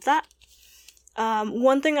wedding, all of that.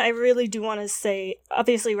 One thing I really do want to say,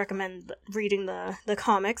 obviously recommend reading the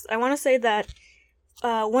comics. I want to say that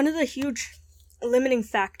one of the huge limiting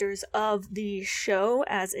factors of the show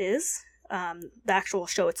as is, the actual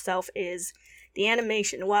show itself, is the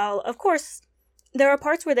animation. While, of course, there are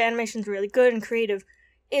parts where the animation's really good and creative,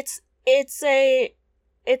 it's a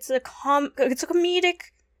comedic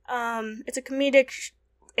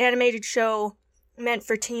animated show meant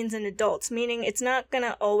for teens and adults, meaning it's not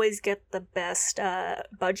gonna always get the best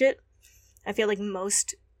budget. I feel like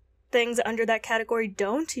most things under that category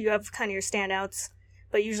don't. You have kind of your standouts,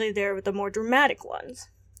 but usually they're the more dramatic ones.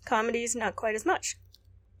 Comedies, not quite as much.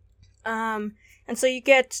 And so you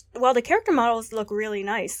get, while the character models look really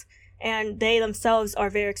nice, and they themselves are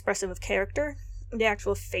very expressive of character, the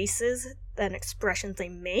actual faces and expressions they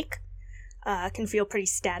make can feel pretty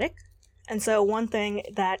static. And so one thing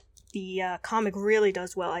that the comic really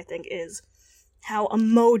does well, I think, is how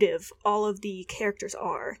emotive all of the characters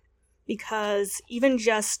are. Because even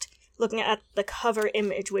just looking at the cover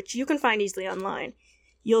image, which you can find easily online,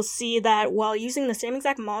 you'll see that while using the same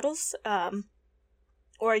exact models,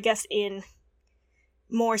 or I guess in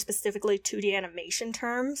more specifically 2D animation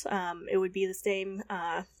terms, it would be the same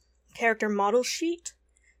character model sheet.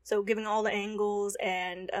 So giving all the angles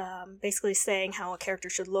and basically saying how a character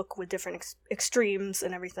should look with different extremes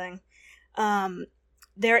and everything.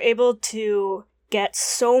 They're able to get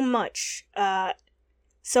so much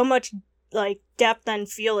like depth and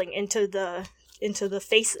feeling into the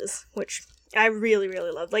faces, which I really,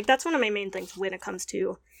 really love. Like, that's one of my main things when it comes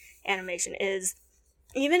to animation, is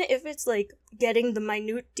even if it's like getting the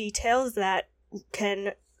minute details that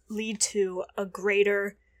can lead to a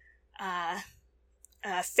greater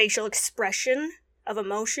facial expression of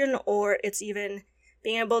emotion, or it's even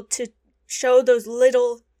being able to show those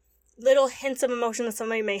little little hints of emotion that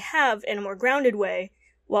somebody may have in a more grounded way,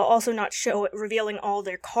 while also not revealing all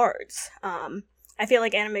their cards. I feel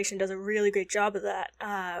like animation does a really great job of that.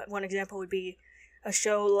 One example would be a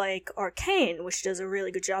show like Arcane, which does a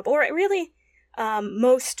really good job, or really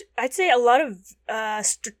I'd say a lot of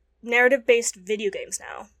narrative-based video games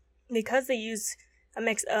now, because they use a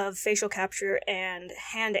mix of facial capture and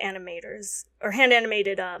hand-animated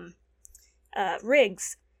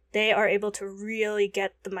rigs. They are able to really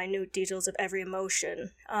get the minute details of every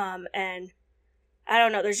emotion, and I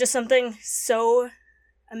don't know, there's just something so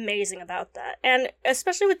amazing about that. And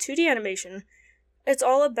especially with 2D animation, it's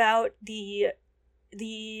all about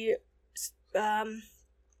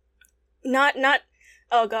not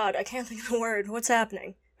oh god, I can't think of the word. What's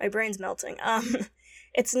happening? My brain's melting.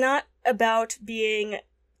 It's not about being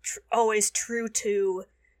always true to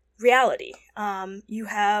reality.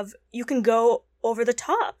 You can go over the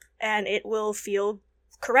top and it will feel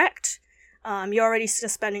correct. You're already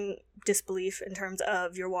suspending disbelief in terms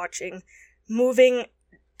of you're watching moving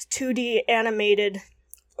 2D animated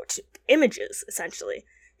images, essentially.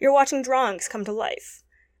 You're watching drawings come to life.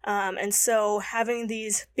 And so having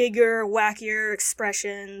these bigger, wackier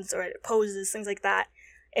expressions or poses, things like that,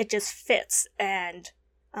 it just fits. And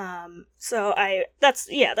so that's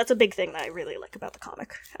a big thing that I really like about the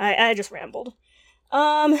comic. I just rambled.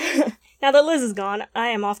 Now that Liz is gone, I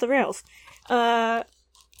am off the rails.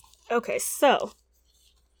 Okay, so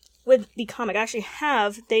with the comic,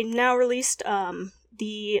 they now released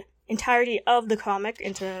the entirety of the comic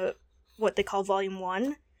into what they call Volume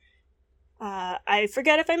 1. I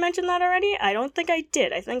forget if I mentioned that already. I don't think I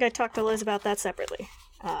did. I think I talked to Liz about that separately.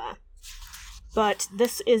 But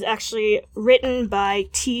this is actually written by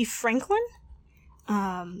T. Franklin,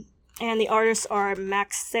 and the artists are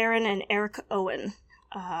Max Sarin and Eric Owen.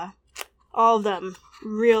 All of them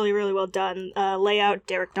really, really well done. Layout,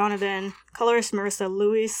 Derek Donovan. Colorist, Marissa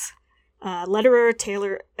Lewis. Letterer,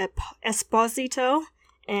 Taylor Esposito.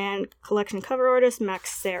 And collection cover artist,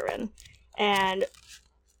 Max Sarin. And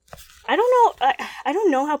I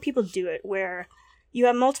don't know how people do it, where you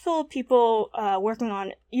have multiple people working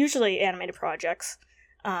on usually animated projects,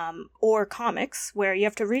 or comics, where you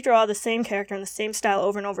have to redraw the same character in the same style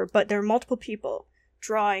over and over, but there are multiple people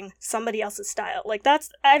drawing somebody else's style. Like,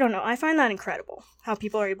 I don't know, I find that incredible, how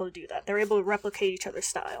people are able to do that. They're able to replicate each other's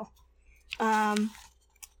style.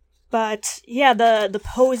 But yeah, the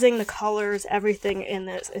posing, the colors, everything in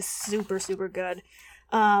this is super, super good.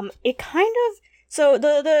 So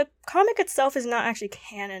the comic itself is not actually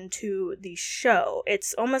canon to the show.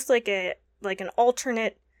 It's almost like an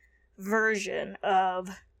alternate version of,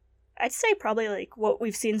 I'd say probably like what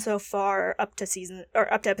we've seen so far up to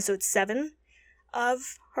episode 7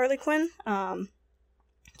 of Harley Quinn.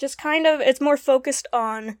 Just kind of, it's more focused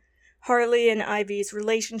on Harley and Ivy's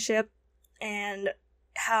relationship and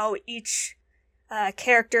how each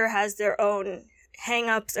character has their own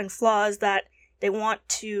hang-ups and flaws that they want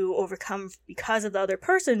to overcome because of the other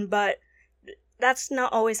person, but that's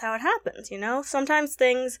not always how it happens, you know? Sometimes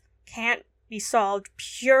things can't be solved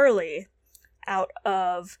purely out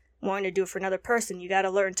of wanting to do it for another person. You gotta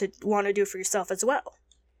learn to want to do it for yourself as well.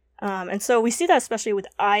 And so we see that especially with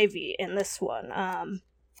Ivy in this one,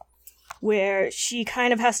 where she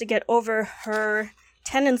kind of has to get over her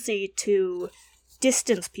tendency to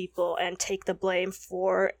distance people and take the blame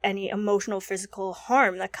for any emotional, physical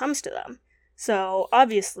harm that comes to them. So,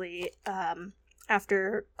 obviously,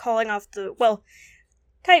 after calling off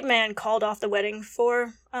Kite Man called off the wedding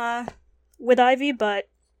with Ivy, but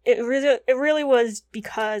it really was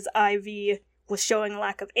because Ivy was showing a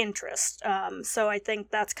lack of interest. So I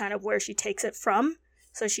think that's kind of where she takes it from.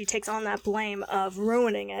 So she takes on that blame of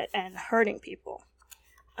ruining it and hurting people.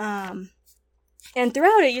 And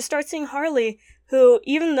throughout it, you start seeing Harley, who,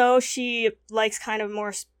 even though she likes kind of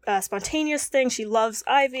more spontaneous things, she loves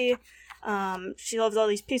Ivy, she loves all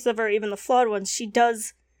these pieces of her, even the flawed ones,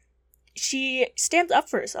 she stands up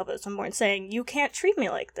for herself at some point, saying, you can't treat me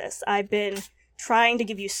like this. I've been trying to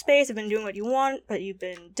give you space, I've been doing what you want, but you've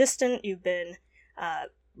been distant, you've been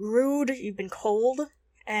rude, you've been cold.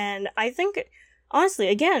 And I think, honestly,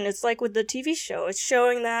 again, it's like with the TV show, it's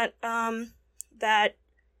showing that that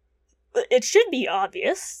it should be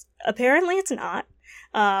obvious. Apparently it's not.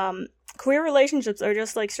 Queer relationships are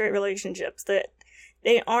just like straight relationships. That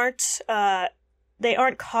they aren't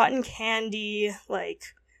cotton candy, like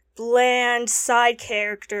bland side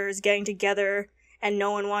characters getting together and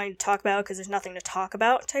no one wanting to talk about it because there's nothing to talk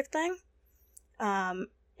about type thing.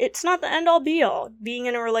 It's not the end-all be-all, being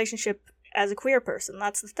in a relationship as a queer person.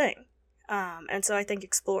 That's the thing. And so I think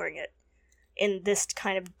exploring it in this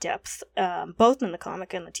kind of depth, both in the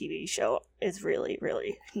comic and the TV show, is really,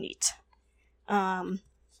 really neat.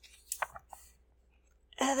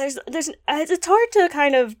 It's hard to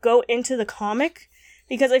kind of go into the comic,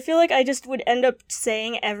 because I feel like I just would end up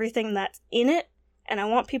saying everything that's in it, and I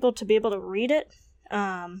want people to be able to read it.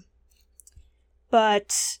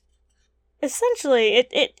 But essentially,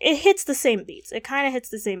 it hits the same beats. It kind of hits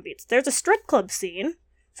the same beats. There's a strip club scene,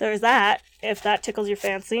 so there's that, if that tickles your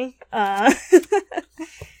fancy. But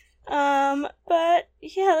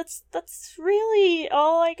yeah, that's really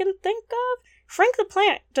all I can think of. Frank the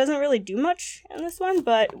Plant doesn't really do much in this one,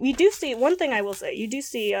 but we do see, one thing I will say, you do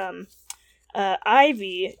see,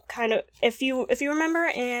 Ivy kind of, if you remember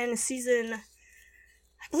in season,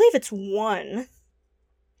 I believe it's 1,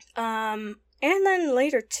 and then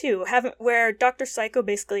later too, where Dr. Psycho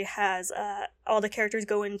basically has all the characters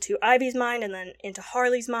go into Ivy's mind and then into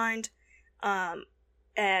Harley's mind,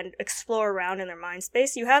 and explore around in their mind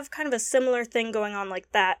space. You have kind of a similar thing going on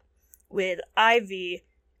like that with Ivy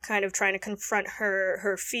kind of trying to confront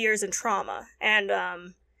her fears and trauma, and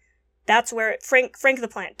that's where Frank the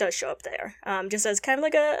Plant does show up there, just as kind of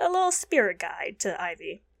like a little spirit guide to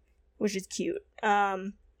Ivy, which is cute.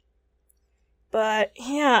 But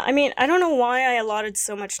yeah, I mean, I don't know why I allotted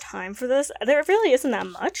so much time for this. There really isn't that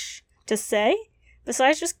much to say,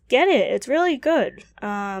 besides just get it. It's really good.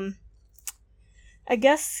 I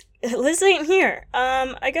guess Liz ain't here.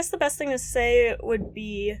 I guess the best thing to say would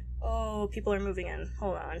be, oh, people are moving in.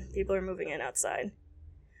 Hold on. People are moving in outside.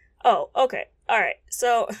 Oh, okay. Alright.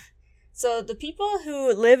 So the people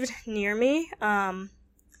who lived near me,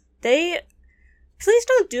 please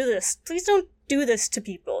don't do this. Please don't do this to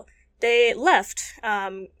people. They left,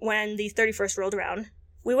 when the 31st rolled around.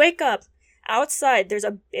 We wake up. Outside, there's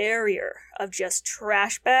a barrier of just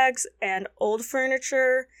trash bags and old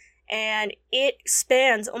furniture, and it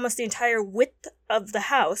spans almost the entire width of the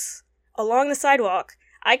house along the sidewalk.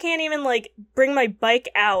 I can't even, bring my bike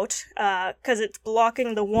out, because it's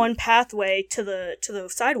blocking the one pathway to the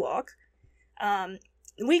sidewalk.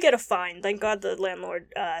 We get a fine. Thank God the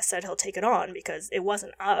landlord, said he'll take it on, because it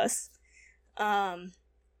wasn't us.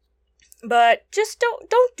 But just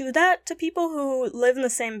don't do that to people who live in the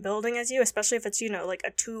same building as you, especially if it's, like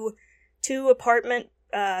a two apartment,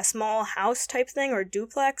 small house type thing, or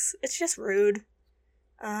duplex. It's just rude.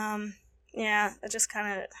 Yeah, it just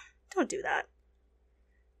kind of, don't do that.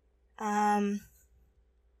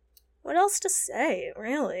 What else to say,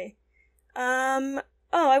 really? Oh,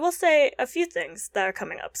 I will say a few things that are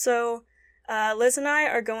coming up. So, Liz and I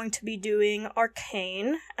are going to be doing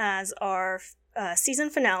Arcane as our season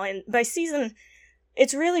finale, and by season,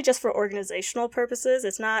 it's really just for organizational purposes.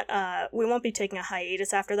 It's not, we won't be taking a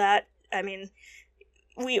hiatus after that. I mean,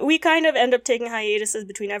 we kind of end up taking hiatuses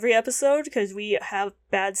between every episode because we have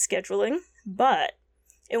bad scheduling, but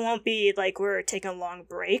it won't be like we're taking a long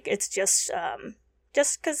break. It's just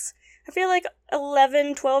because I feel like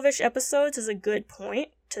 11, 12-ish episodes is a good point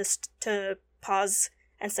to pause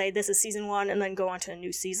and say this is season 1 and then go on to a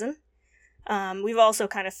new season. We've also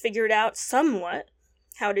kind of figured out somewhat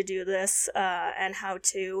how to do this, and how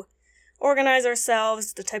to organize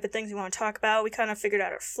ourselves, the type of things we want to talk about. We kind of figured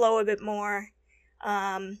out our flow a bit more.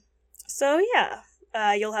 So yeah,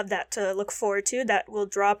 you'll have that to look forward to. That will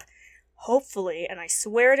drop, hopefully, and I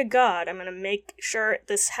swear to God, I'm going to make sure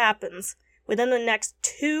this happens within the next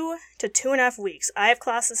 2 to 2.5 weeks. I have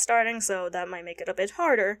classes starting, so that might make it a bit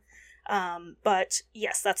harder. But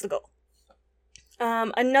yes, that's the goal.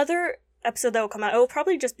 Another episode that will come out, it will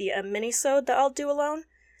probably just be a mini-sode that I'll do alone.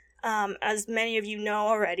 As many of you know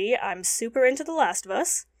already, I'm super into The Last of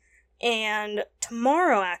Us, and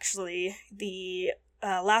tomorrow, actually, the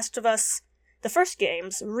Last of Us, the first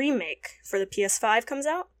game's remake for the PS5 comes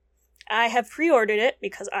out. I have pre-ordered it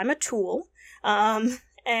because I'm a tool, and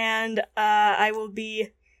I'll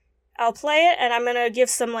play it, and I'm gonna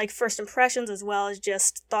give some, first impressions as well as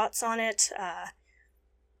just thoughts on it,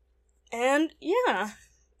 and yeah.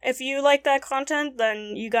 If you like that content,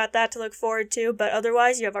 then you got that to look forward to, but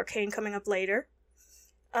otherwise you have Arcane coming up later.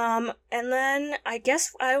 And then I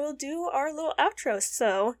guess I will do our little outro.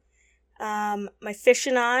 So, my fish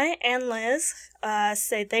and I and Liz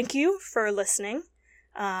say thank you for listening.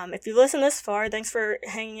 If you listen this far, thanks for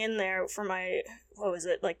hanging in there for my,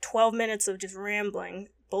 12 minutes of just rambling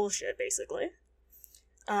bullshit, basically.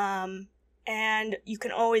 And you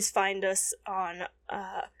can always find us on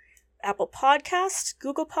Apple Podcasts,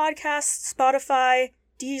 Google Podcasts, Spotify,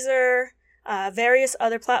 Deezer, various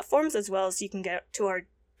other platforms, as well as you can get to our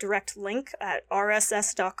direct link at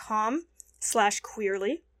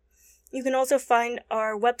rss.com/queerly. You can also find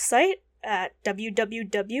our website at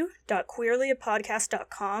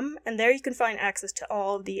www.queerlyapodcast.com, and there you can find access to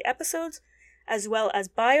all of the episodes, as well as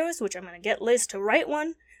bios, which I'm going to get Liz to write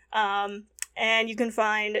one, and you can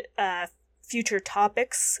find future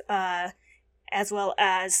topics, as well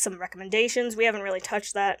as some recommendations. We haven't really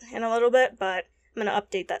touched that in a little bit, but I'm going to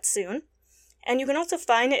update that soon. And you can also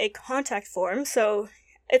find a contact form, so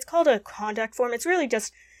it's called a contact form. It's really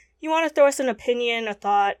just, you want to throw us an opinion, a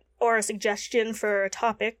thought, or a suggestion for a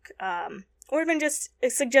topic, or even just a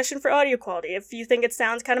suggestion for audio quality. If you think it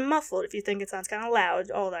sounds kind of muffled, if you think it sounds kind of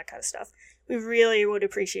loud, all that kind of stuff. We really would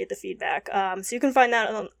appreciate the feedback. So you can find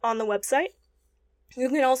that on the website. You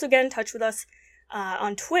can also get in touch with us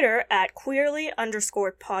on Twitter at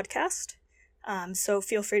queerly_podcast. So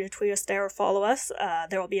feel free to tweet us there or follow us.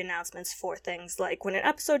 There will be announcements for things like when an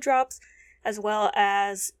episode drops, as well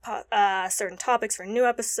as certain topics for new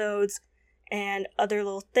episodes, and other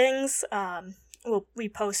little things. We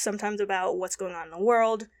post sometimes about what's going on in the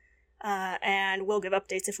world, and we'll give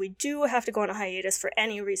updates if we do have to go on a hiatus for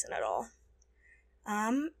any reason at all.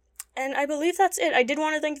 And I believe that's it. I did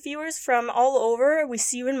want to thank viewers from all over. We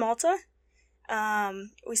see you in Malta.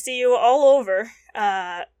 We see you all over.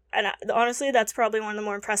 And honestly, that's probably one of the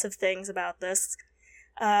more impressive things about this.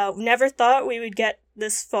 Never thought we would get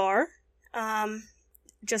this far.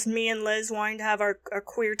 Just me and Liz wanting to have our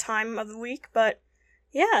queer time of the week. But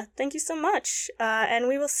yeah, thank you so much. And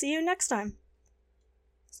we will see you next time.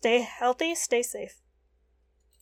 Stay healthy, stay safe.